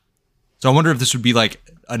 So I wonder if this would be like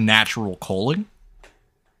a natural culling.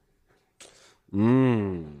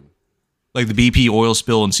 Like the BP oil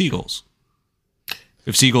spill in seagulls.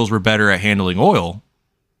 If seagulls were better at handling oil,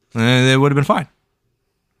 they would have been fine.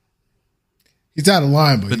 He's out of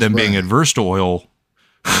line, but then being adverse to oil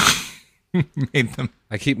made them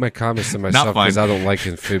I keep my comments to myself fine. because I don't like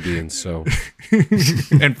amphibians. So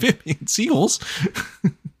amphibian seagulls.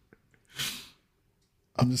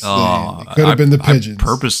 I'm just saying, it could have been the pigeons.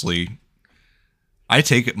 I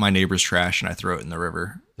take my neighbor's trash and I throw it in the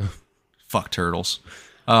river. Fuck turtles.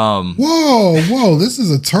 Whoa, this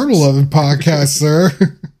is a turtle loving podcast, sir.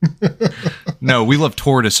 No, we love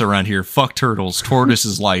tortoise around here. Fuck turtles. Tortoise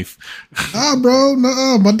is life. Bro,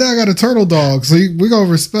 no, my dad got a turtle dog, so we gonna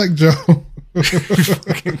respect Joe.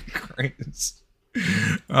 Fucking Christ.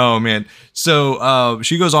 Oh man. So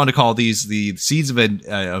she goes on to call these the seeds of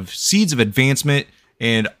advancement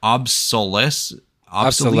and obsolescence.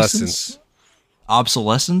 I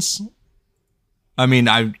mean,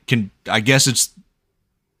 I guess it's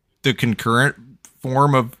the concurrent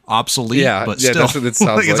form of obsolete, but still, that's what it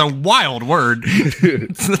sounds like. It's a wild word.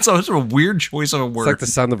 That's a weird choice of a word. It's like the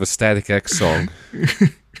sound of a Static X song.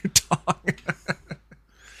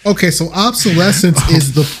 Okay, so obsolescence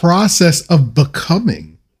is the process of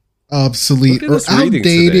becoming obsolete or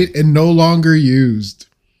outdated and no longer used.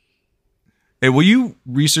 Hey, will you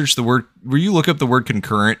research the word? Will you look up the word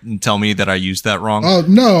concurrent and tell me that I used that wrong? Oh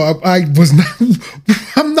no, I was not.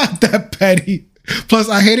 I'm not that petty. Plus,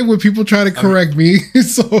 I hate it when people try to correct me.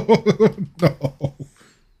 So no.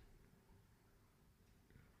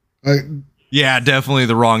 Yeah, definitely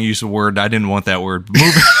the wrong use of word. I didn't want that word.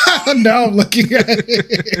 Move. Now I'm looking at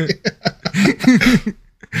it.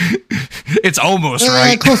 It's almost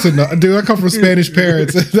right. Close enough, dude. I come from Spanish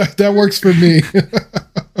parents. That works for me.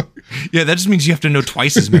 Yeah, that just means you have to know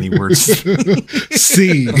twice as many words.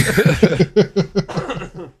 See.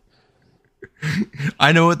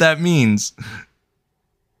 I know what that means.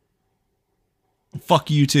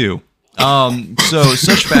 Fuck you too. So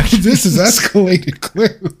such fact. This is escalated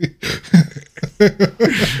clearly.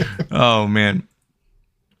 Oh man.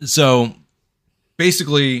 So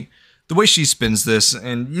basically the way she spins this,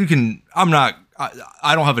 and you can, I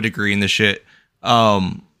don't have a degree in this shit.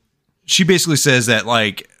 She basically says that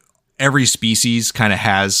like every species kind of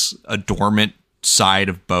has a dormant side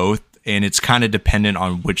of both, and it's kind of dependent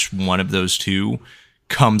on which one of those two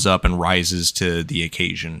comes up and rises to the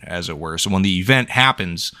occasion, as it were. So when the event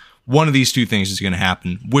happens, one of these two things is going to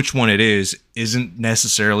happen. Which one it is isn't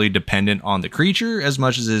necessarily dependent on the creature as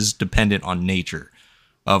much as is dependent on nature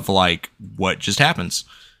of like what just happens.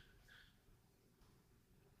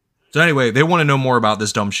 So anyway, they want to know more about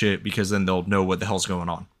this dumb shit because then they'll know what the hell's going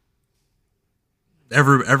on.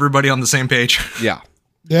 Everybody on the same page? Yeah.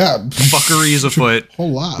 Yeah. Fuckery is afoot.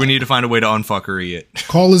 Whole lot. We need to find a way to unfuckery it.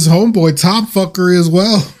 Call his homeboy Tom fuckery as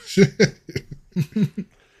well.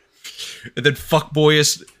 And then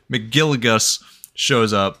fuckboyist McGilligus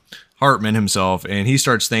shows up, Hartman himself, and he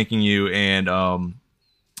starts thanking you, and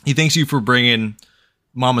he thanks you for bringing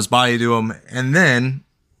Mama's body to him, and then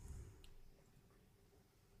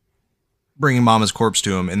bringing Mama's corpse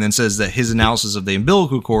to him, and then says that his analysis of the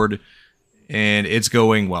umbilical cord, and it's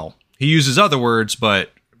going well. He uses other words,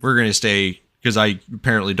 but we're going to stay, because I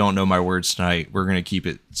apparently don't know my words tonight. We're going to keep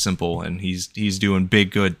it simple, and he's doing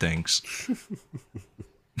big, good things.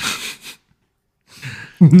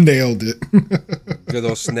 Nailed it. Good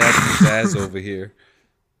old snap pizzazz over here.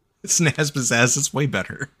 Snaz pizzazz, it's way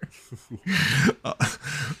better.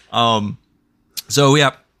 So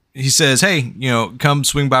yeah, he says, hey, come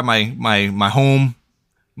swing by my home,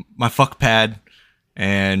 my fuck pad,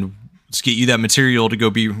 and let's get you that material to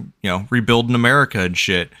go be, rebuilding America and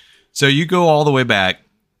shit. So you go all the way back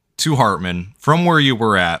to Hartman from where you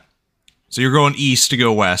were at. So you're going east to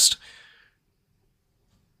go west.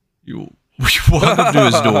 You walk up to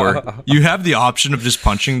his door. You have the option of just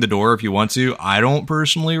punching the door if you want to. I don't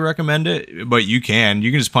personally recommend it, but you can.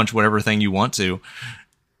 You can just punch whatever thing you want to.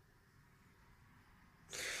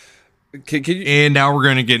 Can you, and now we're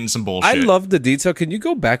going to get in some bullshit. I love the detail. Can you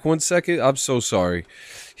go back 1 second? I'm so sorry.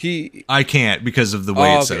 I can't because of the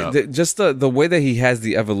way it's set up. Just the way that he has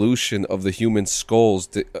the evolution of the human skulls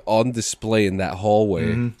on display in that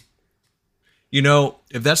hallway. Mm-hmm.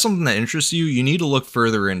 If that's something that interests you, you need to look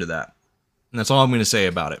further into that. And that's all I'm going to say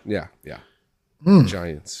about it. Yeah.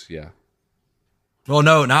 Giants, yeah. Well,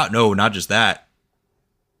 not just that.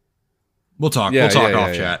 We'll talk. We'll talk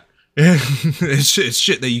off chat. It's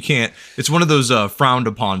shit that you can't. It's one of those frowned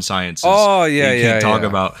upon sciences. Oh yeah, that you can't talk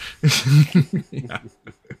about. Yeah.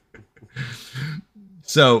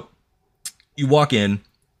 So you walk in,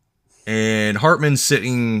 and Hartman's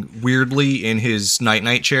sitting weirdly in his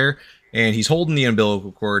night chair, and he's holding the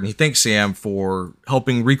umbilical cord, and he thanks Sam for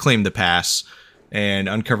helping reclaim the pass and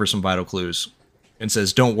uncover some vital clues, and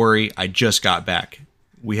says, "Don't worry, I just got back.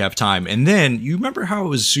 We have time." And then, you remember how it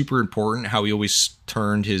was super important how he always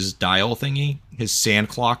turned his dial thingy, his sand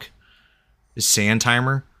clock, his sand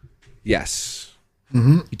timer? Yes.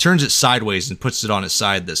 Mm-hmm. He turns it sideways and puts it on its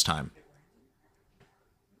side this time.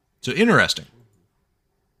 So interesting.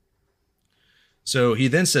 So he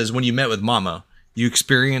then says, when you met with Mama, you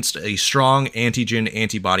experienced a strong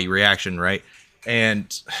antigen-antibody reaction, right?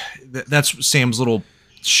 And that's Sam's little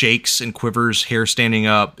shakes and quivers, hair standing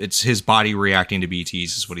up. It's his body reacting to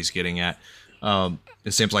BTs is what he's getting at.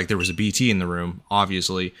 It seems like there was a BT in the room,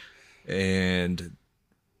 obviously. And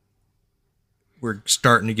we're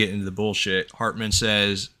starting to get into the bullshit. Hartman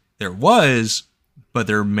says there was, but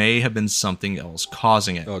there may have been something else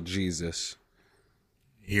causing it. Oh, Jesus.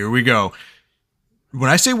 Here we go. When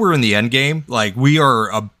I say we're in the end game, like we are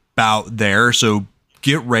about there. So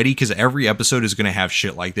get ready, because every episode is going to have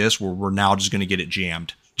shit like this where we're now just going to get it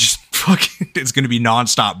jammed. Just fucking, it's going to be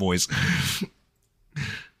nonstop, boys.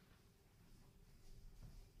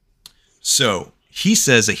 So he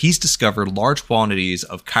says that he's discovered large quantities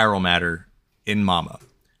of chiral matter in Mama.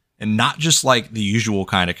 And not just like the usual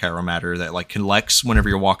kind of chiral matter that like collects whenever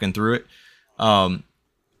you're walking through it.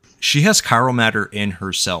 She has chiral matter in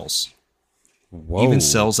her cells. Whoa. Even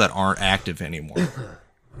cells that aren't active anymore.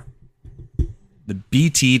 The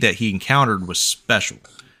BT that he encountered was special.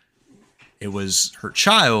 It was her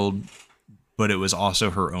child, but it was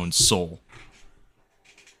also her own soul.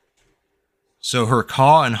 So her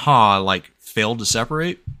Ka and Ha like failed to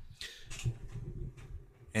separate.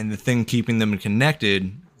 And the thing keeping them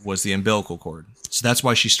connected was the umbilical cord. So that's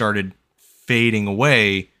why she started fading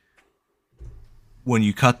away when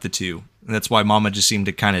you cut the two. And that's why Mama just seemed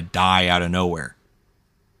to kind of die out of nowhere.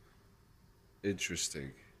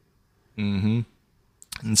 Interesting. Mm-hmm.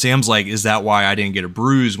 And Sam's like, is that why I didn't get a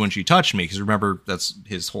bruise when she touched me? Because remember, that's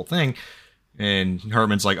his whole thing. And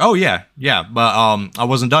Hartman's like, oh, yeah, but I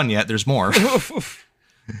wasn't done yet. There's more.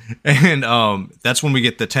 And that's when we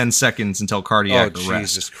get the 10 seconds until cardiac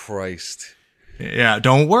arrest. Jesus Christ. Yeah,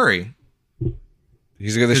 don't worry.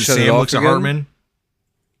 He's going to shut Sam it off looks again? at Hartman.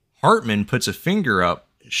 Hartman puts a finger up,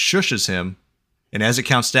 shushes him, and as it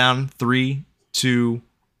counts down, 3, 2,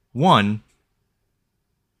 1.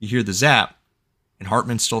 You hear the zap, and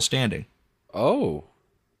Hartman's still standing. Oh.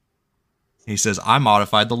 He says, I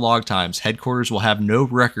modified the log times. Headquarters will have no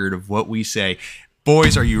record of what we say.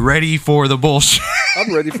 Boys, are you ready for the bullshit?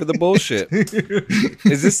 I'm ready for the bullshit.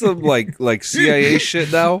 Is this some like CIA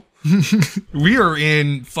shit now? We are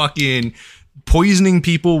in fucking poisoning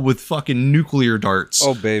people with fucking nuclear darts.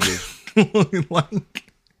 Oh, baby.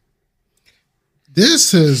 Like,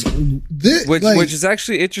 This is Which is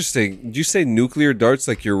actually interesting. Did you say nuclear darts,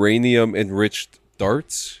 like uranium enriched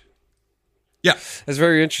darts? yeah, That's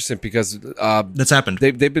very interesting because that's happened.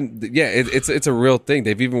 they've been it's a real thing.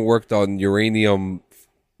 They've even worked on uranium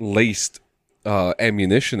laced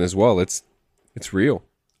ammunition as well. It's real.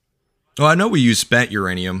 Well, I know we use spent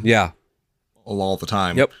uranium Yeah. all the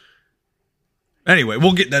time. Yep. Anyway,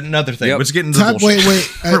 we'll get that another thing. Yep. Let's get into the bullshit. wait.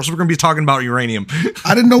 Or else we're going to be talking about uranium.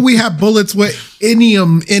 I didn't know we had bullets with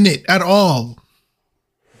inium in it at all.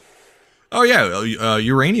 Oh, yeah.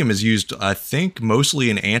 Uranium is used, I think, mostly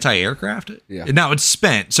in anti-aircraft. Yeah. Now, it's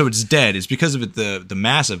spent, so it's dead. It's because of it, the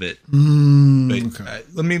mass of it. But,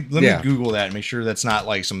 let me Google that and make sure that's not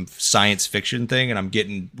like some science fiction thing and I'm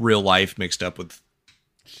getting real life mixed up with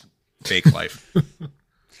fake life.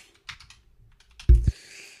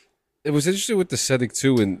 It was interesting with the setting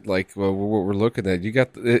too, and like what we're looking at. You got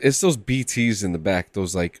it's those BTs in the back,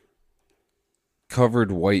 those like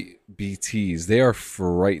covered white BTs. They are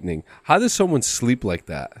frightening. How does someone sleep like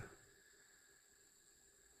that?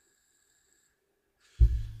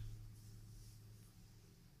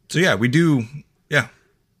 So yeah, we do.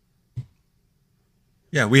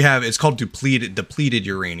 Yeah, we have. It's called depleted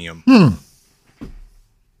uranium.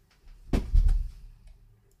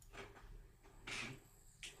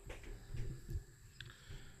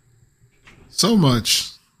 So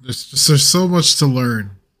much. There's so much to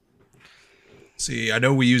learn. See, I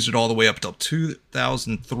know we used it all the way up till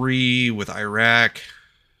 2003 with Iraq.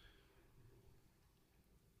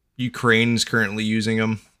 Ukraine's currently using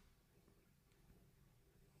them.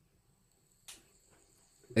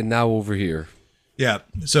 And now over here. Yeah,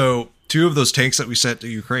 so 2 of those tanks that we sent to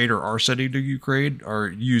Ukraine or are sending to Ukraine are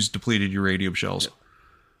used depleted uranium shells.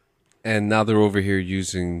 And now they're over here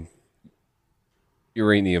using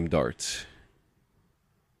uranium darts.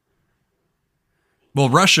 Well,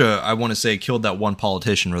 Russia, I want to say, killed that one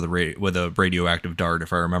politician with a radioactive dart,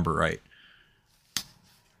 if I remember right.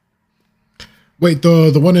 Wait,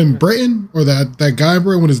 the one in Britain or that guy in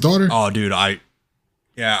Britain with his daughter? Oh, dude, I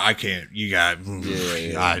can't. You got,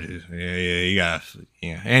 you got.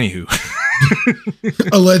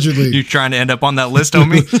 Anywho, Allegedly, you trying to end up on that list,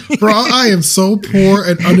 homie? bro. I am so poor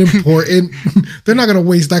and unimportant. They're not gonna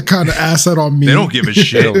waste that kind of asset on me. They don't give a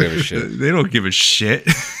shit. They don't give a shit. They don't give a shit.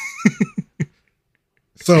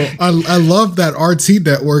 So I love that RT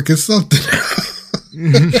network is something.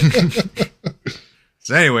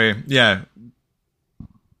 So anyway, yeah.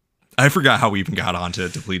 I forgot how we even got onto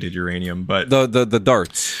depleted uranium, but The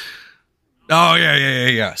darts. oh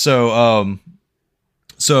yeah. So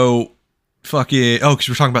fucking because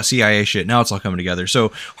we're talking about CIA shit. Now it's all coming together. So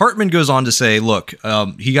Hartman goes on to say, look,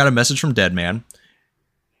 he got a message from Dead Man,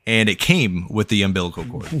 and it came with the umbilical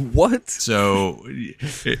cord. What? So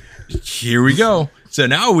here we go. So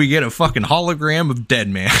now we get a fucking hologram of Dead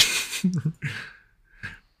Man.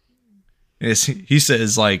 He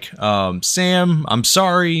says, like, Sam, I'm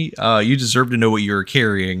sorry. You deserve to know what you were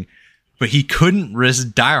carrying. But he couldn't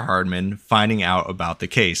risk Die Hardman finding out about the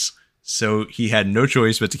case. So he had no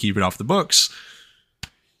choice but to keep it off the books.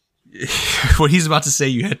 What he's about to say,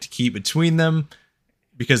 you had to keep between them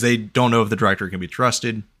because they don't know if the director can be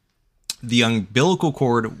trusted. The umbilical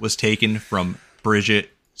cord was taken from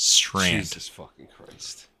Bridget Strand. Jesus fucking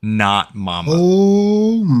Christ. Not Mama.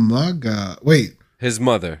 Oh my God! Wait, His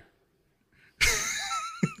mother.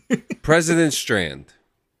 President Strand.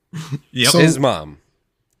 Yep. So- His mom.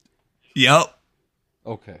 Yep.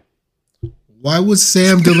 Okay. why was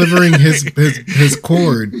Sam delivering his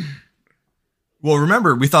cord? Well,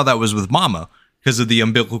 remember, we thought that was with Mama because of the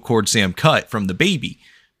umbilical cord Sam cut from the baby.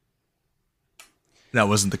 That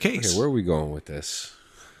wasn't the case. Okay, where are we going with this?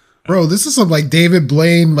 Bro, this is some like David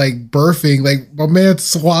Blaine like birthing. Like my man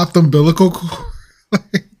swapped umbilical cord.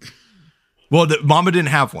 Well, Mama didn't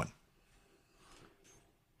have one.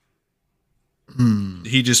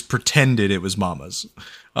 He just pretended it was Mama's.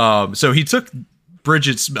 So he took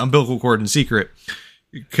Bridget's umbilical cord in secret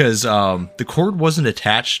because the cord wasn't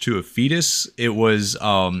attached to a fetus. It was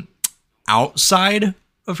outside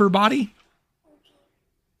of her body.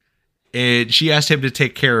 And she asked him to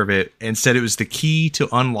take care of it and said it was the key to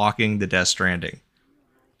unlocking the Death Stranding.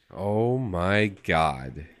 Oh my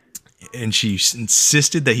God. and she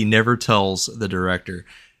insisted that he never tells the director.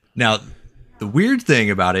 Now, the weird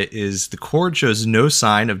thing about it is the cord shows no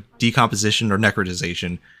sign of decomposition or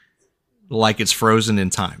necrotization, like it's frozen in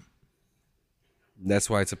time. That's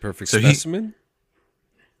why it's a perfect specimen?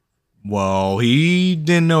 He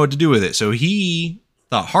didn't know what to do with it. So he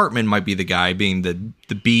thought Hartman might be the guy, being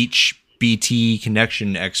the beach BT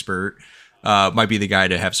connection expert, might be the guy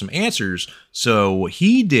to have some answers. So what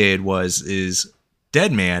he did is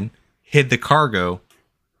Dead Man hid the cargo,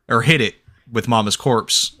 or hid it with Mama's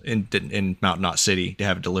corpse in Mount Knot City to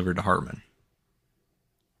have it delivered to Hartman.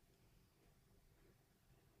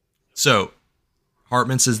 So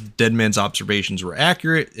Hartman says the Dead Man's observations were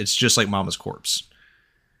accurate. It's just like Mama's corpse,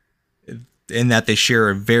 in that they share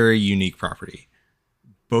a very unique property.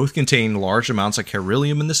 Both contain large amounts of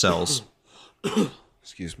beryllium in the cells.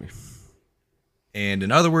 Excuse me. And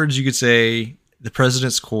in other words, you could say the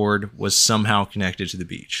president's cord was somehow connected to the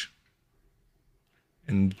beach.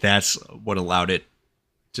 And that's what allowed it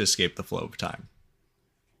to escape the flow of time.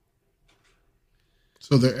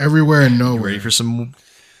 So they're everywhere and nowhere. You ready for some?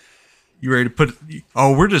 You ready to put?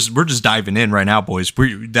 Oh, we're just diving in right now, boys.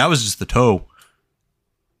 That was just the toe.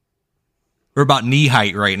 We're about knee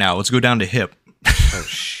height right now. Let's go down to hip. Oh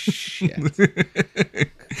shit!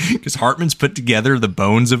 Because Hartman's put together the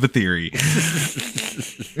bones of a theory.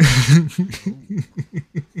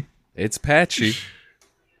 It's patchy.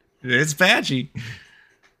 It's patchy.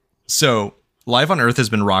 So, life on Earth has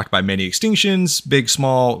been rocked by many extinctions, big,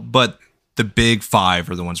 small, but the big five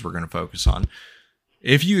are the ones we're going to focus on.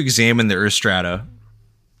 If you examine the Earth strata,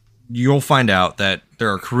 you'll find out that there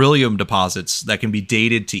are beryllium deposits that can be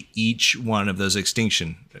dated to each one of those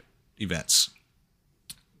extinction events.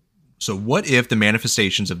 So what if the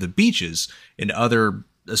manifestations of the beaches and other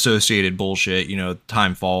associated bullshit,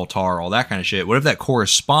 time fall, tar, all that kind of shit, what if that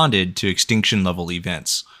corresponded to extinction level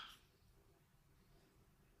events?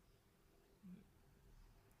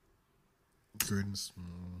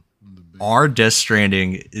 Our Death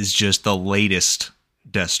Stranding is just the latest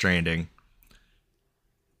Death Stranding.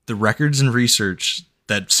 The records and research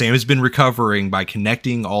that Sam has been recovering by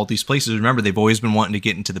connecting all these places. Remember, they've always been wanting to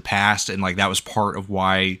get into the past, and that was part of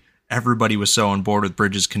why everybody was so on board with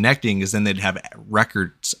bridges connecting, is then they'd have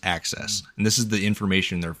records access. And this is the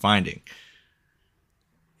information they're finding.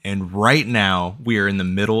 And right now, we are in the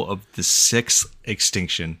middle of the 6th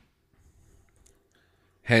extinction.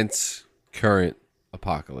 Hence, current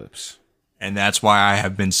apocalypse. And that's why I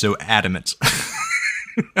have been so adamant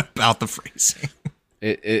about the phrasing.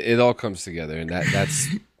 It all comes together, and that's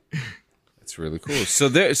really cool. So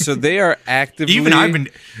they are actively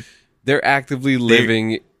they're actively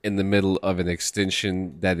living in the middle of an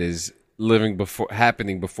extinction that is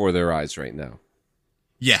happening before their eyes right now.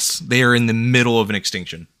 Yes, they are in the middle of an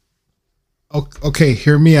extinction. Okay,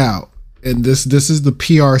 hear me out. And this is the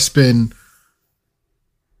PR spin.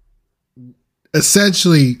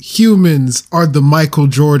 Essentially, humans are the Michael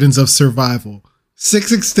Jordans of survival.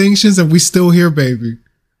 6 extinctions and we still here, baby.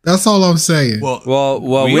 That's all I'm saying. Well,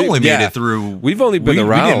 we only made it through. We've only been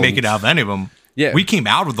around. We didn't make it out of any of them. Yeah, we came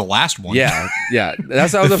out of the last one. Yeah.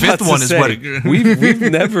 That's what I was the about fifth one to is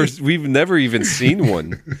say. We've never even seen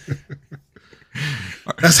one.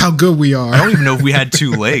 That's how good we are. I don't even know if we had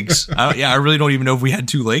 2 legs. I really don't even know if we had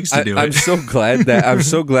 2 legs to do it. I'm so glad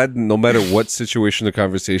that no matter what situation or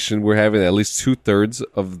conversation we're having, at least 2/3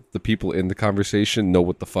 of the people in the conversation know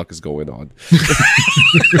what the fuck is going on.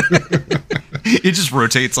 It just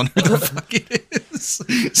rotates on who the fuck it is.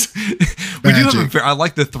 We do have I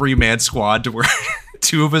like the 3-man squad to where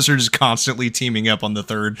 2 of us are just constantly teaming up on the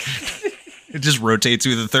 3rd. It just rotates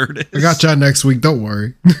who the 3rd is. I got y'all next week. Don't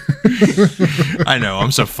worry. I know.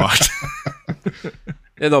 I'm so fucked.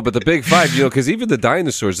 Yeah, no, but the big 5, because even the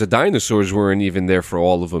dinosaurs weren't even there for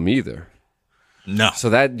all of them either. No. So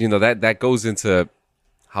that, that goes into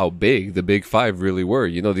how big the big 5 really were.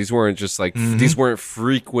 These weren't just these weren't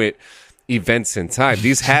frequent events in time.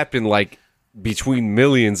 These happen between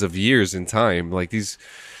millions of years in time. These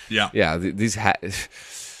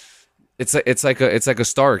it's like a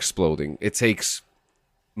star exploding. It takes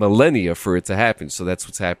millennia for it to happen. So that's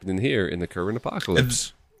what's happening here in the current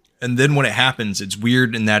apocalypse. And then when it happens, it's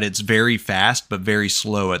weird in that it's very fast but very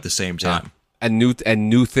slow at the same time. Yeah. And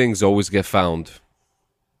new things always get found.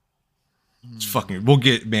 It's fucking.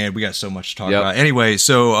 We got so much to talk about. Anyway,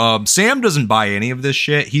 so Sam doesn't buy any of this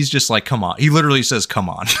shit. He's just like, come on. He literally says, come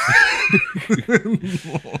on.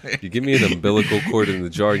 You give me an umbilical cord in the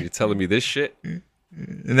jar and you're telling me this shit?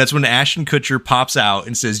 And that's when Ashton Kutcher pops out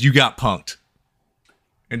and says, you got punked.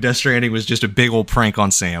 And Death Stranding was just a big old prank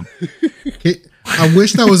on Sam. I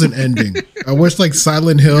wish that was an ending. I wish like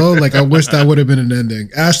Silent Hill, like I wish that would have been an ending.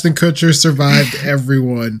 Ashton Kutcher survived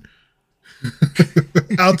everyone.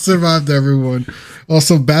 Out survived everyone.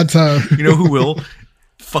 Also, bad time. You know who will?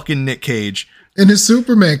 Fucking Nick Cage. In his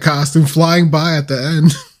Superman costume flying by at the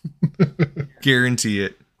end. Guarantee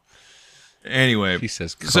it. Anyway. He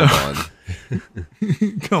says, come on.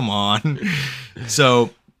 Come on. So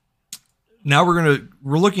now we're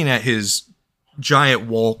looking at his giant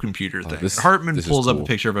wall computer thing. Hartman pulls up a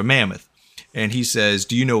picture of a mammoth and he says,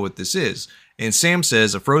 do you know what this is? And Sam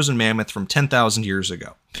says, a frozen mammoth from 10,000 years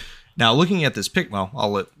ago. Now looking at this pic, well,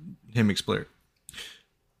 I'll let him explain it.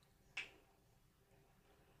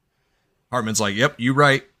 Hartman's like, yep, you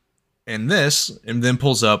right. And then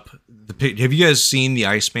pulls up the pic. Have you guys seen the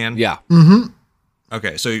Iceman? Yeah. Mm-hmm.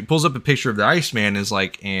 Okay, so he pulls up a picture of the Iceman and is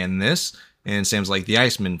like, and this? And Sam's like, the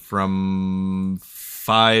Iceman from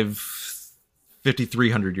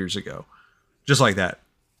 5,300 years ago. Just like that.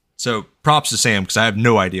 So props to Sam, because I have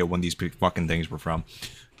no idea when these fucking things were from.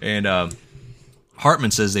 And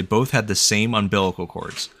Hartman says they both had the same umbilical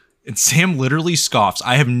cords. And Sam literally scoffs.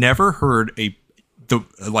 I have never heard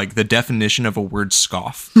the definition of a word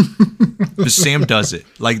scoff. But Sam does it.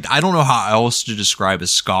 Like, I don't know how else to describe a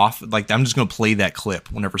scoff. Like, I'm just going to play that clip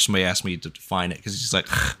whenever somebody asks me to define it. Because he's like,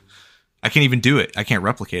 I can't even do it. I can't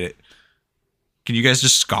replicate it. Can you guys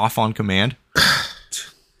just scoff on command?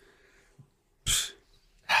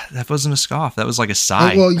 That wasn't a scoff. That was like a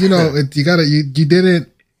sigh. Oh, well, you know, you didn't.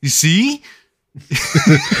 You see?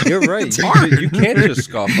 You're right. You can't just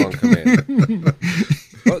scoff on command.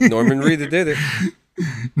 Well, Norman Reedus did it.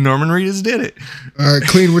 Norman Reedus did it. All right,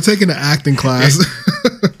 Clean. We're taking an acting class.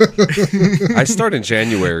 I start in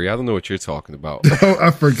January. I don't know what you're talking about. Oh, I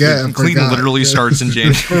forget. Clean literally starts in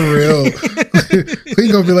January. For real.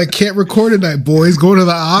 Clean gonna be like, can't record tonight, boys. Go to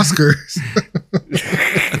the Oscars.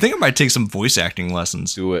 I think I might take some voice acting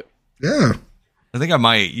lessons. Do it. Yeah. I think I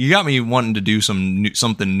might. You got me wanting to do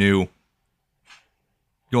something new.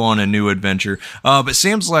 Go on a new adventure. But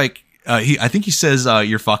Sam's like, I think he says,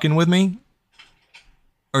 you're fucking with me?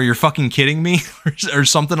 Or you're fucking kidding me? or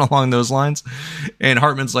something along those lines. And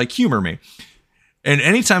Hartman's like, humor me. And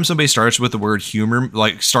anytime somebody starts with the word humor,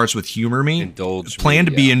 like starts with humor me, plan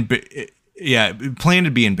to be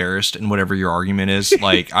embarrassed in whatever your argument is.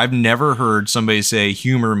 Like, I've never heard somebody say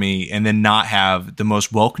humor me and then not have the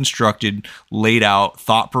most well-constructed, laid out,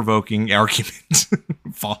 thought-provoking argument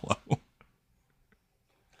follow.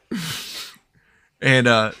 And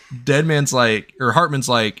Hartman's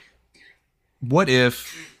like, what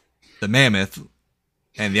if the mammoth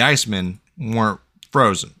and the Iceman weren't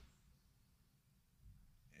frozen?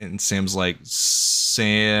 And Sam's like,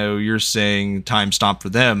 so you're saying time stopped for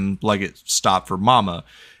them like it stopped for Mama.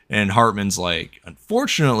 And Hartman's like,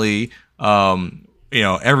 unfortunately,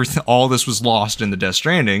 everything, all this was lost in the Death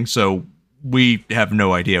Stranding, so we have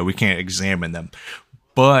no idea. We can't examine them.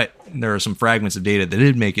 But there are some fragments of data that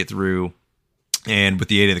did make it through. And with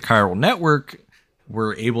the aid of the chiral network,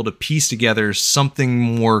 we're able to piece together something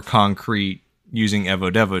more concrete using Evo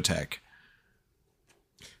Devo tech.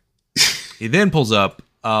 He then pulls up.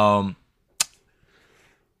 I'm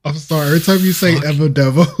sorry. Every time you say Evo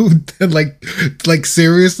Devo, like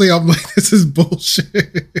seriously, I'm like, this is bullshit.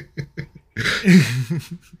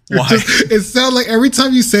 Why? It sounds like every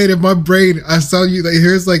time you say it in my brain, I saw you like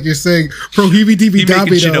here's like you're saying prohibitive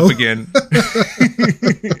making shit up again.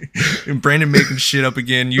 And Brandon making shit up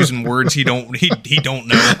again using words he don't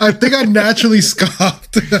know. I think I naturally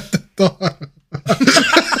scoffed at the thought.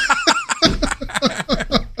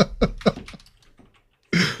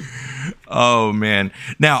 Oh man.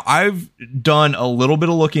 Now I've done a little bit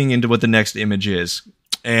of looking into what the next image is.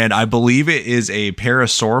 And I believe it is a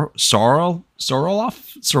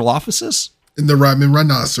Parasaurolophysis? In the rhyming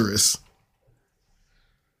rhinoceros.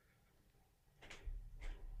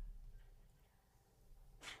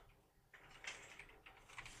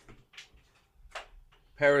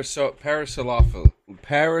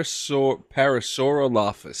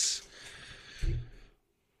 Parasaurolophus.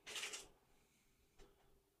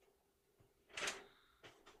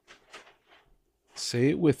 Say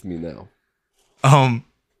it with me now. Wow.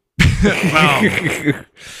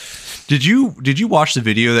 Did you watch the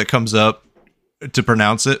video that comes up to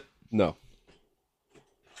pronounce it? No.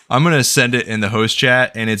 I'm going to send it in the host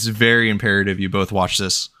chat, and it's very imperative you both watch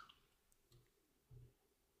this.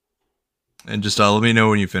 And just let me know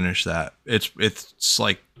when you finish that. It's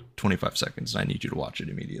like 25 seconds, and I need you to watch it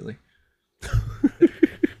immediately. What?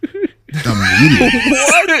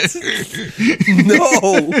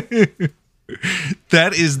 No.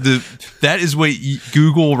 That is what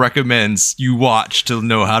Google recommends you watch to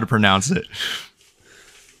know how to pronounce it.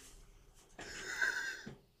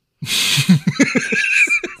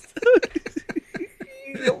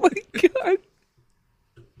 Oh my god.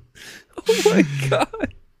 Oh my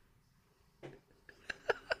god.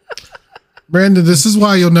 Brandon, this is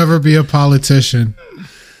why you'll never be a politician.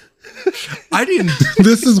 I didn't.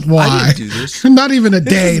 This is why. I didn't do this. Not even a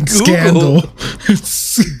day in scandal.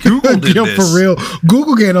 Google did Yo, this. for real.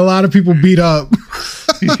 Google getting a lot of people beat up.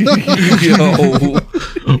 Yo.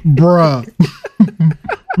 Bruh.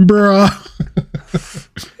 Bruh.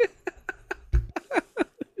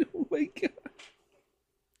 Oh my god.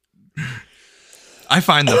 I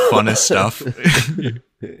find the funnest stuff.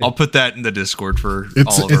 I'll put that in the Discord for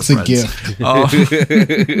all of our It's a friends. gift.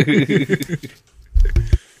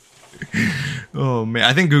 Oh man,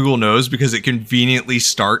 I think Google knows because it conveniently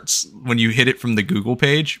starts when you hit it from the Google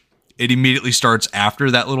page. It immediately starts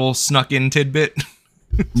after that little snuck in tidbit.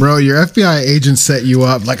 Bro, your FBI agent set you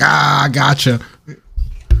up like, gotcha.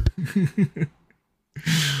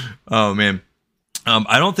 Oh man.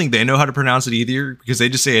 I don't think they know how to pronounce it either because they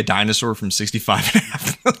just say a dinosaur from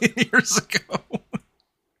 65.5 million years ago.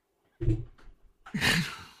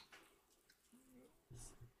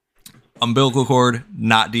 Umbilical cord,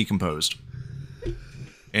 not decomposed.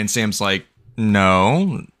 And Sam's like,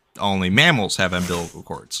 no, only mammals have umbilical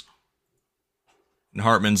cords. And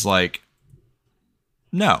Hartman's like,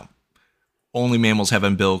 no, only mammals have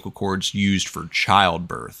umbilical cords used for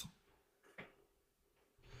childbirth.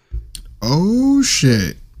 Oh,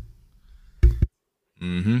 shit.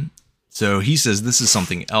 Mm-hmm. So he says this is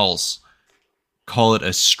something else. Call it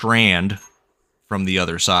a strand from the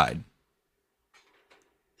other side.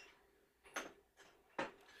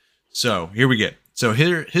 So here we get. So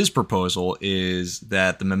here, his proposal is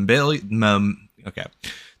that the mammalian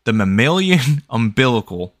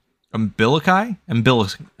umbilici. I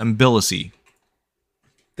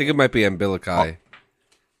think it might be umbilici.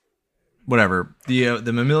 Whatever. The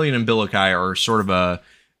mammalian umbilici are sort of a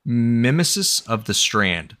mimesis of the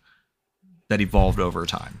strand that evolved over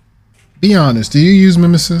time. Be honest. Do you use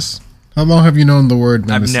mimesis? How long have you known the word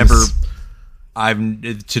mimesis?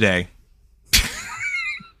 Today.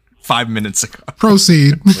 5 minutes ago.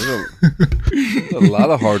 Proceed. A lot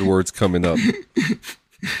of hard words coming up.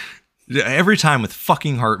 Every time with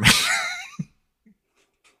fucking Hartman.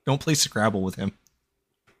 Don't play Scrabble with him.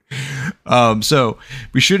 So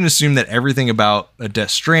we shouldn't assume that everything about a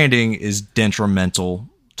Death Stranding is detrimental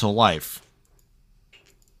to life.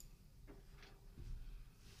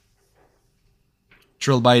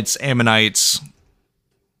 Trilobites, ammonites,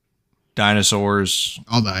 dinosaurs,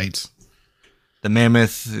 All the heights. the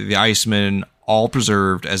mammoth, the iceman, all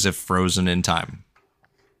preserved as if frozen in time.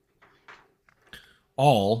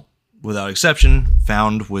 All, without exception,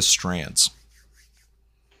 found with strands.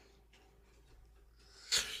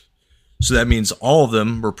 So that means all of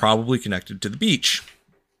them were probably connected to the beach.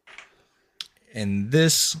 And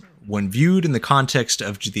this, when viewed in the context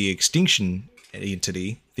of the extinction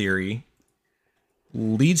entity theory,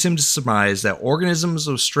 leads him to surmise that organisms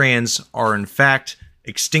of strands are in fact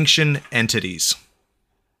extinction entities.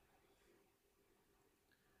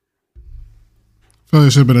 Probably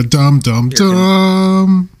should have been a dum.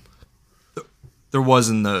 There was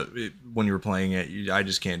in when you were playing it. I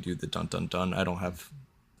just can't do the dun dun dun. I don't have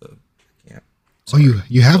the. Can't. Oh,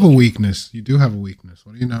 you have a weakness. You do have a weakness.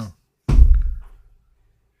 What do you know?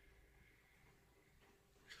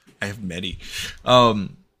 I have many.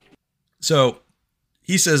 So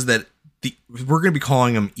he says that we're going to be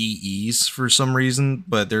calling them EEs for some reason,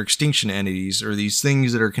 but they're extinction entities, or these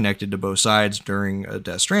things that are connected to both sides during a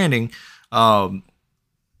Death Stranding.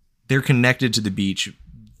 They're connected to the beach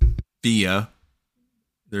via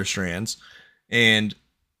their strands, and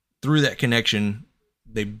through that connection,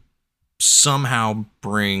 they somehow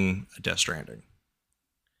bring a Death Stranding.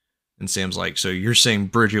 And Sam's like, so you're saying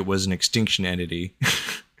Bridget was an extinction entity?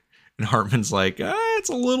 And Hartman's like, it's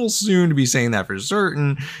a little soon to be saying that for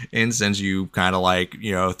certain. And since you kind of like,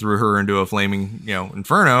 threw her into a flaming,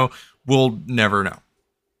 inferno, we'll never know.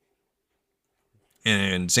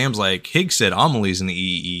 And Sam's like, Higgs said Amelie's in the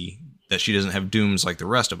EE, that she doesn't have dooms like the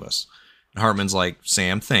rest of us. And Hartman's like,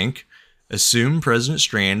 Sam, assume President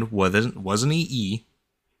Strand was an EE.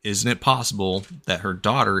 Isn't it possible that her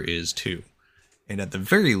daughter is too? And at the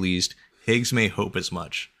very least, Higgs may hope as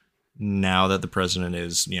much now that the president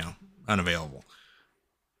is, unavailable.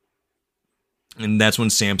 And that's when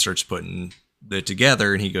Sam starts putting it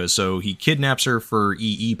together, and he goes, so he kidnaps her for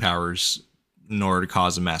EE powers in order to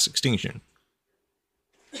cause a mass extinction.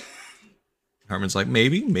 Hartman's like,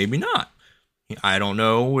 maybe not. I don't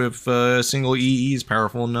know if a single EE is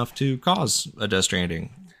powerful enough to cause a Death Stranding.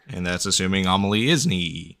 And that's assuming Amelie is an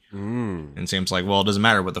EE. And Sam's like, well, it doesn't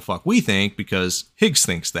matter what the fuck we think because Higgs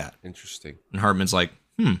thinks that. Interesting. And Hartman's like,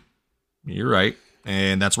 you're right.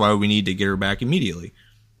 And that's why we need to get her back immediately.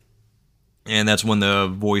 And that's when the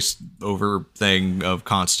voice over thing of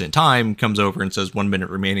constant time comes over and says 1 minute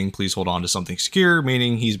remaining. Please hold on to something secure,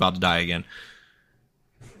 meaning he's about to die again.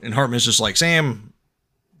 And Hartman's just like, Sam,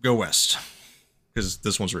 go west. Because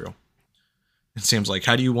this one's real. And Sam's like,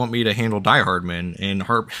 how do you want me to handle Die Hardman? And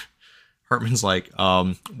Hartman's like,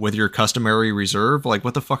 with your customary reserve? Like,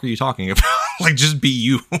 what the fuck are you talking about? Like, just be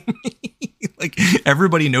you. Like,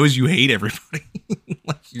 everybody knows you hate everybody.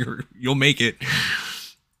 Like, you'll make it.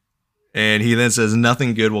 And he then says,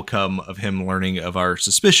 nothing good will come of him learning of our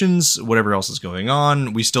suspicions, whatever else is going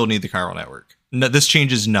on. We still need the chiral network. No, this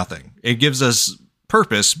changes nothing. It gives us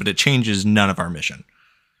purpose, but it changes none of our mission.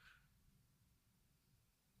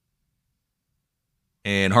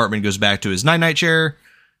 And Hartman goes back to his night-night chair,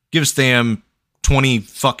 gives Tham 20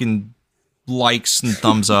 fucking likes and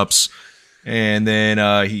thumbs ups, and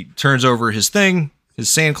then he turns over his thing, his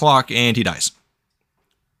sand clock, and he dies.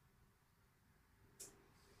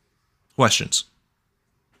 Questions?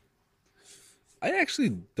 I actually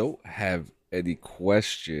don't have any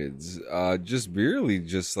questions. Just really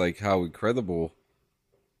just like how incredible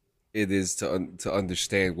it is to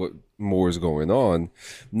understand what more is going on.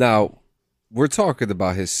 Now, we're talking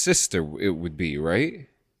about his sister, it would be, right?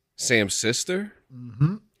 Sam's sister?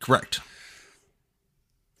 Mm-hmm. Correct.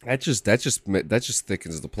 That just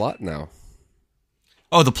thickens the plot now.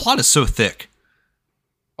 Oh, the plot is so thick.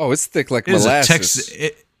 Oh, it's thick like It is molasses.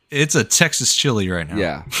 it's a Texas chili right now.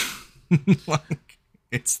 Yeah. Like,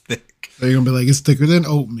 it's thick. So you're gonna be like, it's thicker than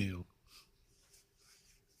oatmeal.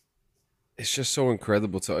 It's just so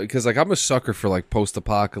incredible because like I'm a sucker for like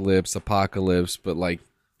post-apocalypse, apocalypse, but like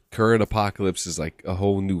current apocalypse is like a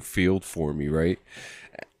whole new field for me, right?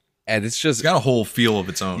 And it's just It's got a whole feel of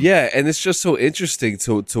its own. yeah, and it's just so interesting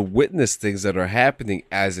to witness things that are happening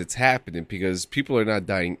as it's happening because people are not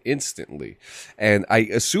dying instantly. And I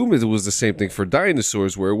assume it was the same thing for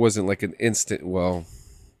dinosaurs where it wasn't like an instant, well,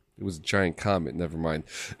 it was a giant comet, never mind.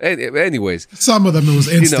 Anyways, Some of them it was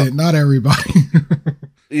instant, not everybody.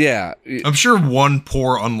 yeah. I'm sure one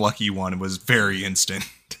poor unlucky one was very instant.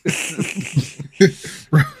 Bro,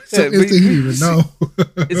 so Yeah, instant you didn't even know.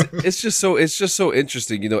 It's just so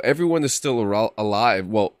interesting. You know, everyone is still alive.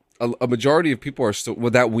 Well, a majority of people are still,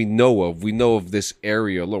 well, that we know of. We know of this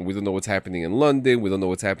area alone. We don't know what's happening in London. We don't know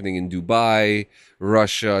what's happening in Dubai,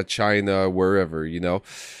 Russia, China, wherever, you know.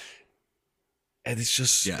 And it's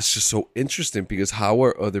just so interesting because how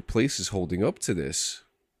are other places holding up to this?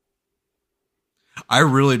 I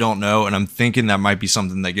really don't know, and I'm thinking that might be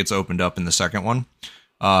something that gets opened up in the second one.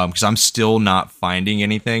 Because I'm still not finding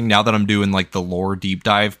anything now that I'm doing like the lore deep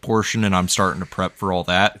dive portion and I'm starting to prep for all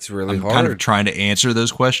that. It's really I'm hard. kind of trying to answer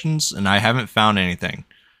those questions and I haven't found anything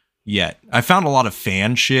yet. I found a lot of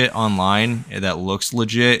fan shit online that looks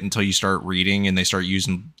legit until you start reading and they start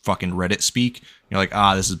using fucking Reddit speak. You're like,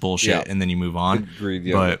 this is bullshit, Yeah. and then you move on. Agreed.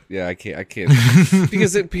 Yeah, But yeah, I can't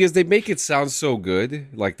because they make it sound so good,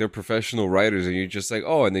 like they're professional writers, and you're just like,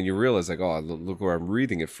 oh, and then you realize like, oh, look where I'm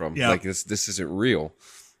reading it from. Yeah. Like this isn't real.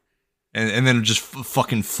 and then just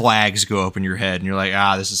fucking flags go up in your head, and you're like,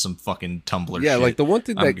 this is some fucking Tumblr Yeah, shit. like the one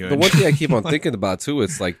thing I'm good. I keep on thinking about too,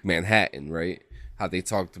 it's like Manhattan, right? How they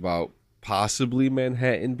talked about possibly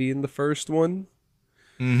Manhattan being the first one.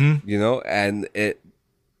 Mm-hmm. You know, and it,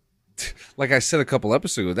 like I said a couple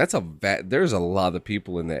episodes ago, there's a lot of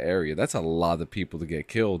people in that area. That's a lot of people to get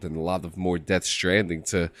killed and a lot of more Death Stranding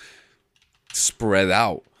to spread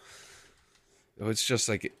out. It's just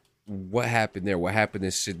like, what happened there? What happened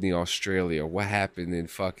in Sydney, Australia? What happened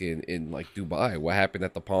in like Dubai? What happened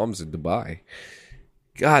at the Palms in Dubai?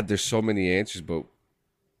 God, there's so many answers, but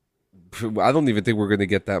I don't even think we're going to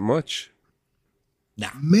get that much.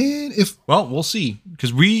 Man, Well, we'll see.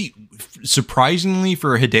 Because we, surprisingly,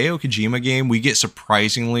 for a Hideo Kojima game, we get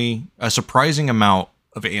a surprising amount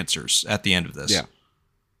of answers at the end of this. Yeah.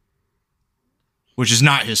 Which is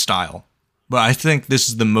not his style. But I think this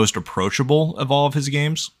is the most approachable of all of his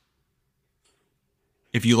games.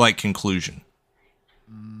 If you like conclusion.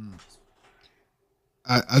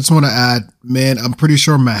 I just want to add, man, I'm pretty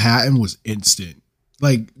sure Manhattan was instant.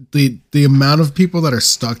 Like the amount of people that are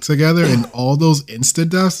stuck together and all those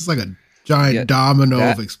instant deaths, it's like a giant domino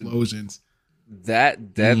of explosions.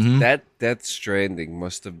 That Death Stranding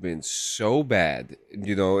must have been so bad,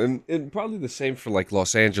 you know, and probably the same for like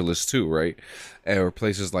Los Angeles too, right? Or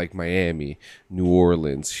places like Miami, New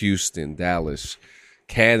Orleans, Houston, Dallas,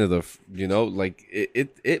 Canada, you know, like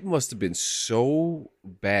it must have been so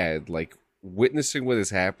bad, like witnessing what is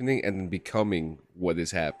happening and then becoming what is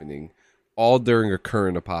happening all during a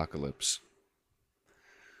current apocalypse.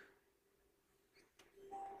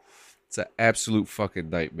 It's an absolute fucking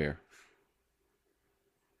nightmare.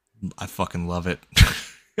 I fucking love it.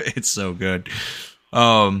 It's so good.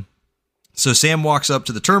 So Sam walks up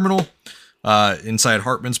to the terminal inside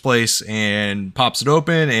Hartman's place and pops it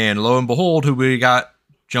open, and lo and behold, who we got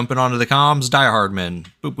jumping onto the comms? Die Hardman.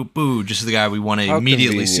 Boo, boo, boo. Just the guy we want to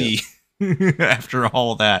immediately see after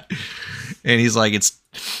all that. And he's like,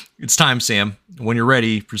 it's time, Sam. When you're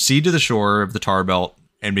ready, proceed to the shore of the tar belt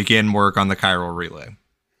and begin work on the chiral relay.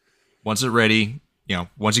 Once it's ready,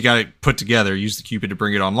 once you got it put together, use the Cupid to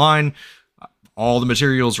bring it online. All the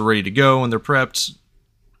materials are ready to go and they're prepped.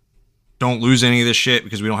 Don't lose any of this shit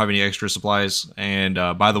because we don't have any extra supplies. And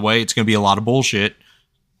by the way, it's going to be a lot of bullshit.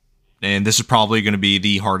 And this is probably going to be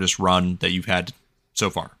the hardest run that you've had so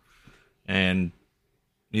far. And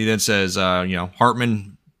he then says,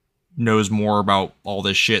 Hartman knows more about all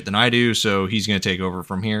this shit than I do, so he's going to take over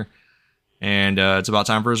from here. And it's about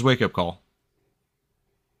time for his wake-up call.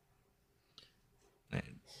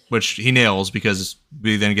 Which he nails because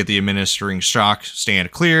we then get the administering shock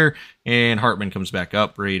stand clear, and Hartman comes back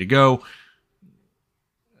up, ready to go.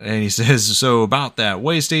 And he says, so about that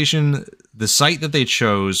way station, the site that they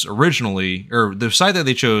chose originally, or the site that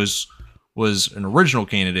they chose was an original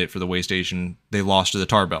candidate for the way station. They lost to the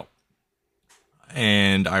tar belt.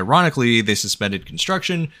 And ironically, they suspended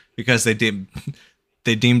construction because they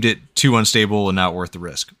deemed it too unstable and not worth the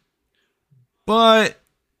risk. But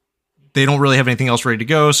they don't really have anything else ready to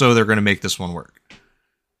go, so they're going to make this one work.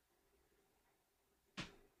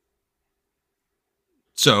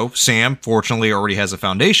 So Sam, fortunately, already has a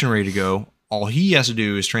foundation ready to go. All he has to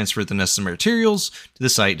do is transfer the necessary materials to the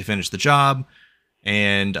site to finish the job.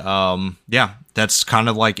 And that's kind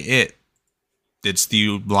of like it. It's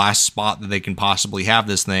the last spot that they can possibly have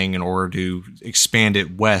this thing in order to expand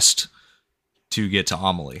it west to get to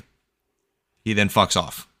Amelie. He then fucks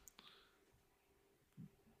off.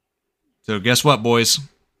 So guess what, boys?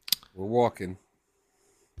 We're walking.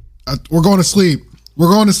 We're going to sleep.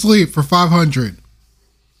 We're going to sleep for 500.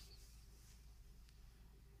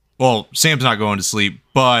 Well, Sam's not going to sleep,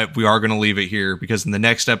 but we are going to leave it here because in the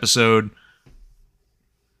next episode,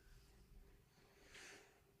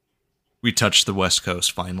 we touch the West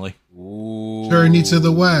Coast finally. Ooh. Journey to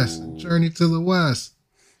the West. Journey to the West.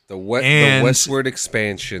 The westward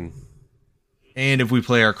expansion. And if we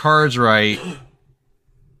play our cards right,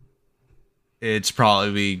 it's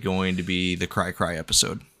probably going to be the Cry Cry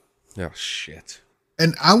episode. Oh, shit.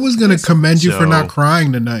 And I was going to commend you for not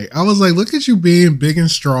crying tonight. I was like, look at you being big and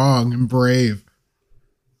strong and brave.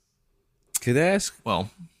 Could I ask? Well,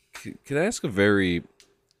 could I ask a very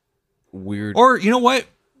weird? Or you know what?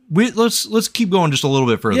 Let's keep going just a little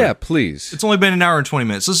bit further. Yeah, please. It's only been an hour and 20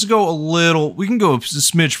 minutes. Let's go a little. We can go a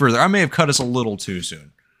smidge further. I may have cut us a little too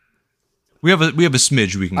soon. We have a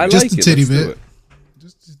smidge we can go. Just a titty bit.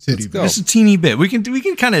 Just a titty bit. Just a teeny bit. We can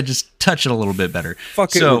kind of just touch it a little bit better.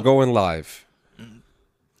 Fuck it, we're going live.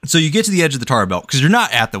 So you get to the edge of the tar belt because you're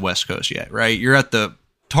not at the West Coast yet, right? You're at the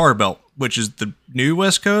tar belt, which is the new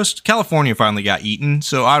West Coast. California finally got eaten,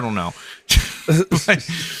 so I don't know.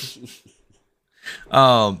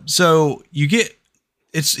 So you get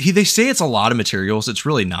they say it's a lot of materials. It's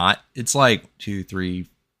really not. It's like 2, 3,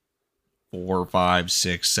 4, 5,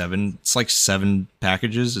 6, 7. It's like 7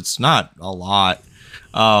 packages. It's not a lot.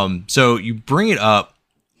 So you bring it up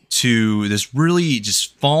to this really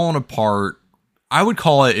just falling apart. I would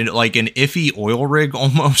call it like an iffy oil rig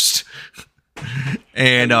almost.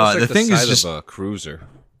 And the thing is just of a cruiser.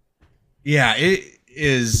 Yeah, it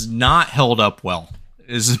is not held up well.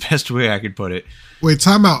 Is the best way I could put it. Wait,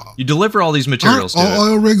 time out. You deliver all these materials. Aren't all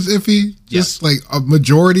oil rigs iffy? Yes. Just like a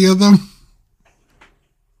majority of them?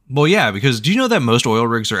 Well, yeah, because do you know that most oil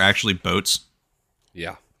rigs are actually boats?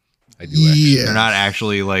 Yeah, I do. Actually. They're not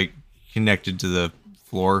actually like connected to the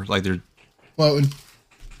floor. Like they're floating.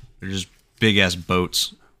 They're just big ass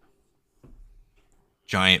boats.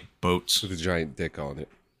 Giant boats. With a giant dick on it.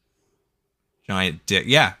 Giant dick.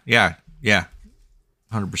 Yeah.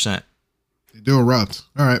 100%. They do erupt.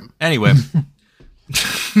 All right. Anyway.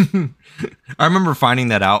 I remember finding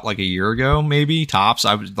that out like a year ago, maybe tops.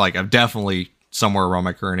 I was like, I'm definitely somewhere around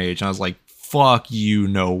my current age. And I was like, fuck you,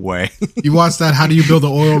 no way. You watched that How Do You Build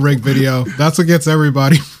an Oil Rig video. That's what gets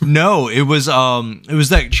everybody. No, it was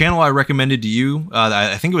that channel I recommended to you.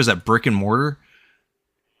 I think it was that Brick and Mortar.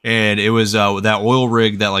 And it was that oil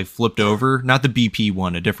rig that like flipped over, not the BP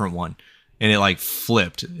one, a different one. And it like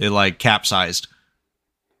flipped. It like capsized.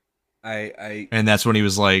 And that's when he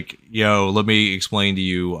was like, yo, let me explain to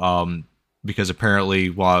you, because apparently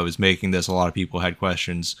while I was making this, a lot of people had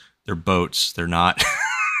questions. They're boats. They're not.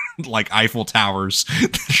 like Eiffel Towers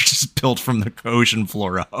that are just built from the ocean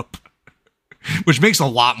floor up. Which makes a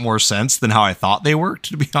lot more sense than how I thought they worked,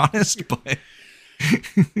 to be honest. But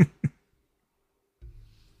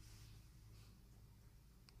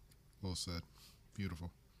Well said.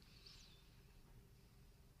 Beautiful.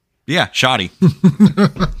 yeah, shoddy.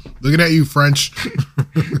 Looking at you, French.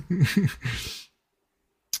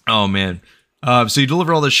 Oh, man. So you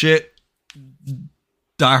deliver all this shit.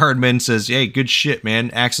 Die Hard Men says, hey, good shit,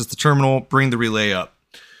 man. Access the terminal. Bring the relay up.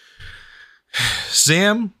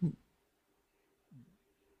 Sam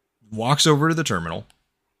walks over to the terminal.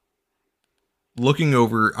 Looking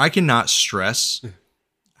over, I cannot stress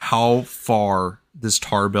how far this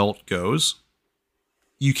tar belt goes.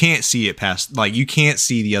 You can't see it past, like, you can't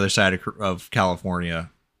see the other side of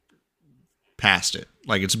California past it.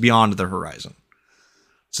 Like, it's beyond the horizon.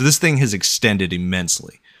 So this thing has extended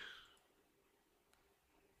immensely.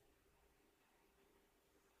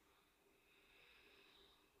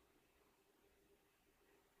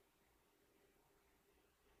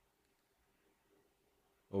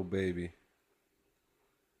 Oh, baby.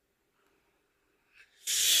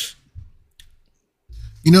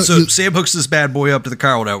 You know, So Sam hooks this bad boy up to the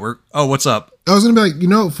chiral network. Oh, what's up? I was gonna be like, you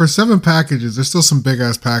know, for 7 packages, there's still some big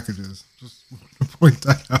ass packages. Just want to point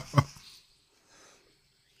that out.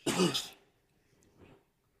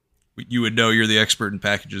 You would know, you're the expert in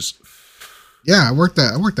packages. Yeah, I worked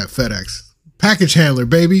at FedEx. Package handler,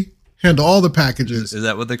 baby. Handle all the packages. Is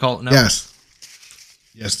that what they call it now? Yes.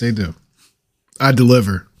 Yes, they do. I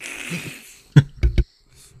deliver.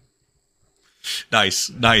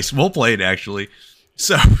 Nice. Well played, actually.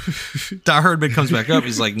 So, Die Hardman comes back up.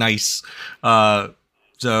 He's like, nice.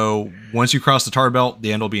 So, once you cross the tar belt,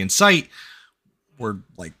 the end will be in sight. We're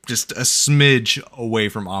like just a smidge away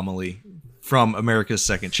from Amelie, from America's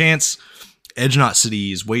Second Chance. Edge Knot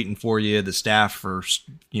City is waiting for you. The staff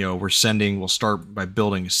we'll start by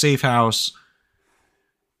building a safe house.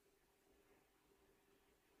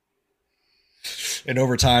 And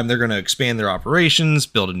over time, they're going to expand their operations,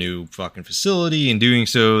 build a new fucking facility. In doing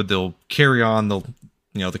so, they'll carry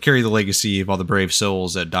the legacy of all the brave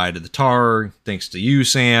souls that died at the tar. Thanks to you,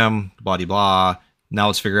 Sam. Blah, blah, blah. Now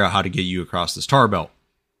let's figure out how to get you across this tar belt.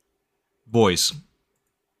 Boys.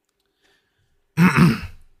 I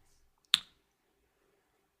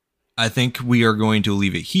think we are going to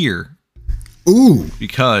leave it here. Ooh.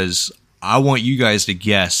 Because I want you guys to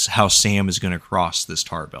guess how Sam is going to cross this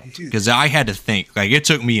tar belt. Because I had to think. Like, it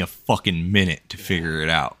took me a fucking minute to figure it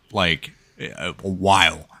out. Like, a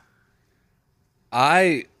while.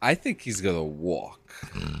 I think he's gonna walk.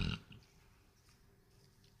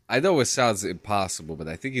 I know it sounds impossible, but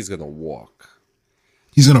I think he's gonna walk.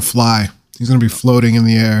 He's gonna fly. He's gonna be floating in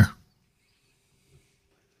the air.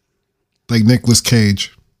 Like Nicolas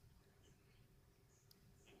Cage.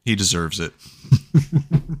 He deserves it.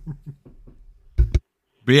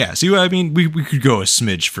 But yeah, see what I mean? We could go a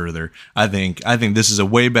smidge further. I think this is a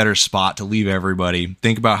way better spot to leave everybody.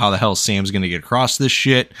 Think about how the hell Sam's going to get across this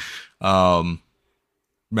shit.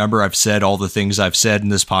 Remember, I've said all the things I've said in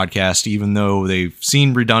this podcast, even though they've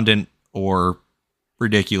seemed redundant or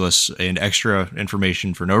ridiculous and extra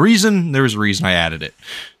information for no reason. There was a reason I added it.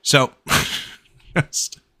 So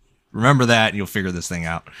just remember that and you'll figure this thing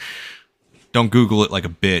out. Don't Google it like a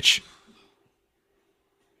bitch.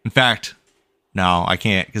 In fact, no, I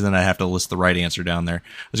can't, because then I'd have to list the right answer down there.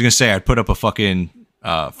 I was going to say I'd put up a fucking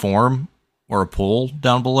form or a poll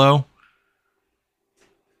down below.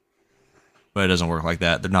 But it doesn't work like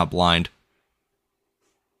that. They're not blind.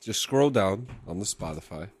 Just scroll down on the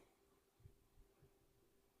Spotify.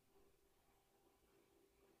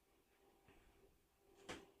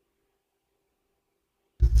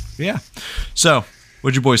 Yeah. So,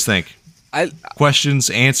 what'd you boys think? Questions,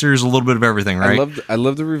 answers, a little bit of everything, right? I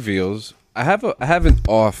love the reveals. I have an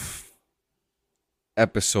off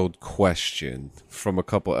episode question from a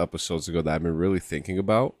couple episodes ago that I've been really thinking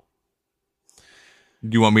about.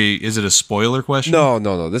 Do you want me? Is it a spoiler question?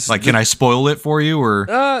 No. This like, can I spoil it for you, or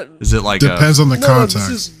is it like depends on the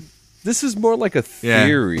context? This is more like a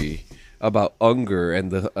theory about Unger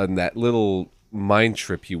and that little mind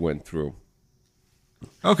trip he went through.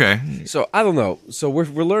 Okay. So I don't know. So we're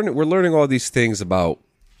learning all these things about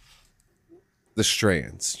the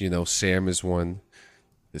strands. You know, Sam is one,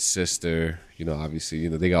 his sister. You know, obviously, you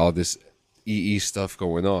know, they got all this EE stuff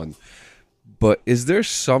going on. But is there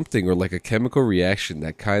something or like a chemical reaction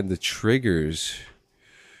that kind of triggers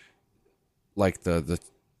like the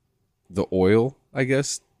oil, I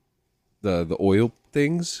guess? The oil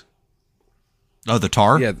things? Oh, the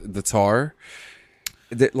tar? Yeah, the tar.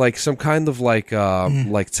 That, like some kind of like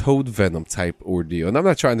toad venom type ordeal. And I'm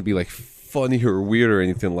not trying to be like funny or weird or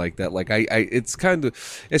anything like that. Like it's kind of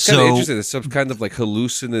interesting. It's some kind of like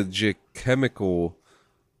hallucinogenic chemical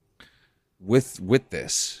with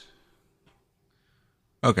this.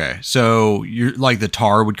 Okay, so you're like the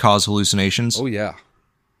tar would cause hallucinations. Oh yeah.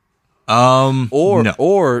 No.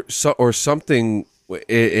 Or something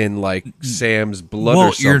in like Sam's blood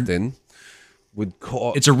or something would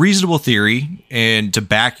cause. It's a reasonable theory, and to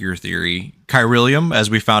back your theory, chiralium, as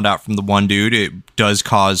we found out from the one dude, it does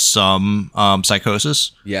cause some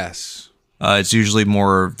psychosis. Yes. It's usually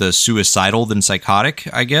more of the suicidal than psychotic,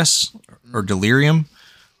 I guess, or delirium.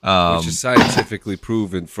 Which is scientifically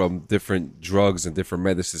proven from different drugs and different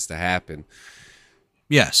medicines to happen.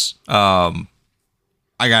 Yes. I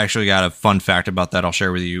actually got a fun fact about that I'll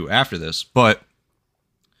share with you after this. But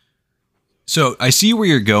so I see where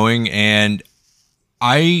you're going, and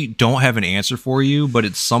I don't have an answer for you, but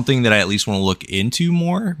it's something that I at least want to look into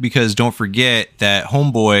more, because don't forget that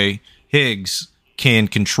homeboy Higgs can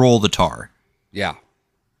control the tar. Yeah.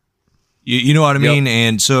 You know what I mean?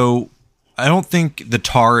 And so I don't think the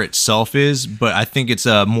tar itself is, but I think it's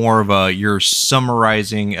more of you're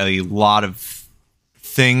summarizing a lot of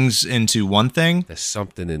things into one thing. There's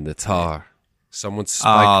something in the tar. Someone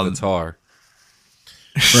spiked the tar.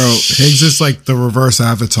 Bro, Higgs is like the reverse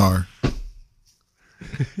Avatar.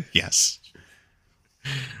 Yes.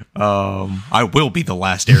 I will be the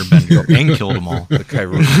last airbender and killed them all. The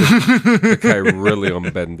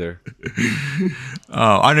Chiralium bender.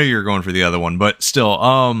 I know you're going for the other one, but still,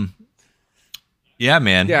 yeah,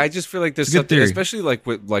 man. Yeah, I just feel like there's something, especially like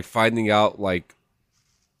with like finding out like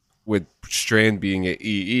with Strand being at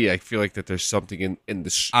EE, I feel like that there's something in the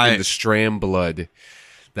Strand blood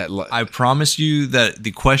that I promise you that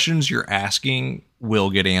the questions you're asking will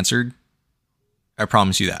get answered. I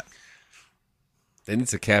promise you that. They need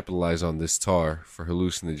to capitalize on this tar for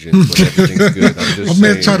hallucinogens when everything's good. I'm just My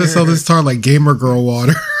man trying to sell this tar like Gamer Girl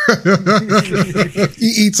water.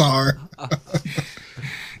 EE tar.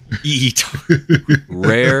 EE tar.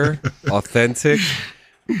 Rare, authentic,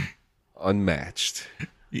 unmatched.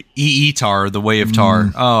 EE tar, the way of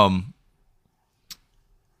tar.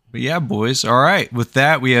 But yeah, boys. All right. With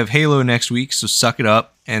that, we have Halo next week, so suck it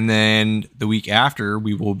up. And then the week after,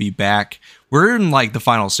 we will be back. We're in like the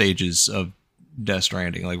final stages of Death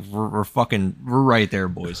Stranding. Like we're right there,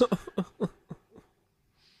 boys.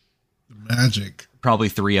 Magic. Probably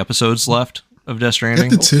 3 episodes left of Death Stranding.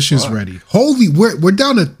 Get the tissues ready. Holy, we're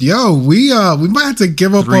down to we might have to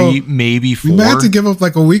give up 3, maybe 4. We might have to give up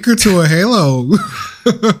like a week or two of Halo.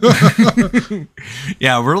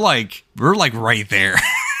 Yeah, we're like right there.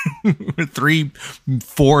 3,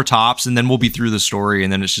 4 tops, and then we'll be through the story,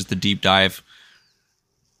 and then it's just the deep dive.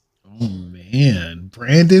 Oh man,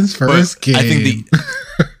 Brandon's first game. I think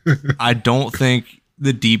I don't think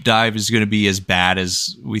the deep dive is going to be as bad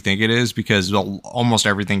as we think it is, because almost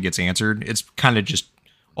everything gets answered. It's kind of just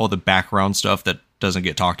all the background stuff that doesn't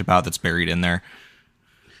get talked about that's buried in there.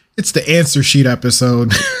 It's the answer sheet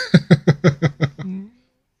episode.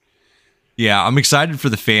 Yeah, I'm excited for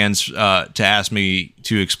the fans to ask me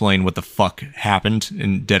to explain what the fuck happened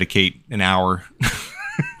and dedicate an hour.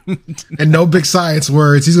 And no big science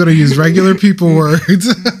words. He's going to use regular people words.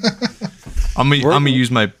 I'm gonna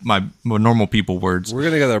use my normal people words. We're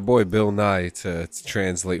gonna get our boy Bill Nye to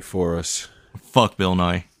translate for us. Fuck Bill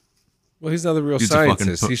Nye. Well, he's not a real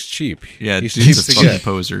scientist. He's cheap. Yeah, he's he's a cheap to fucking get.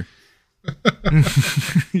 poser.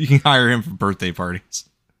 You can hire him for birthday parties.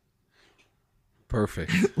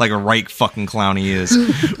 Perfect. Like a right fucking clown he is.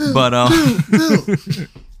 But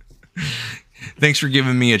thanks for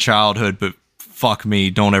giving me a childhood, but fuck me,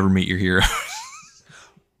 don't ever meet your hero.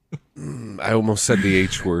 I almost said the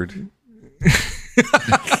H word.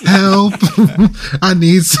 Help. I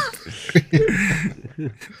need some.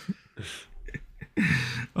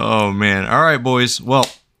 Oh man. All right, boys. Well,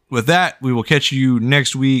 with that, we will catch you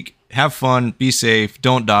next week. Have fun, be safe,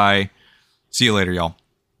 don't die. See you later, y'all.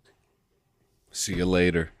 See you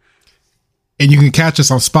later. And you can catch us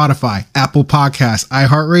on Spotify, Apple Podcasts,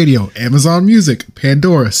 iHeartRadio, Amazon Music,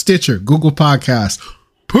 Pandora, Stitcher, Google Podcasts.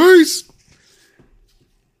 Peace.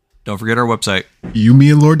 Don't forget our website.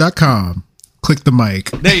 youmeandlord.com. Click the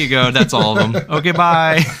mic. There you go. That's all of them. Okay,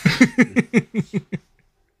 bye.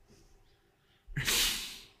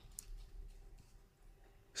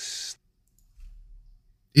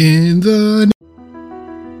 In the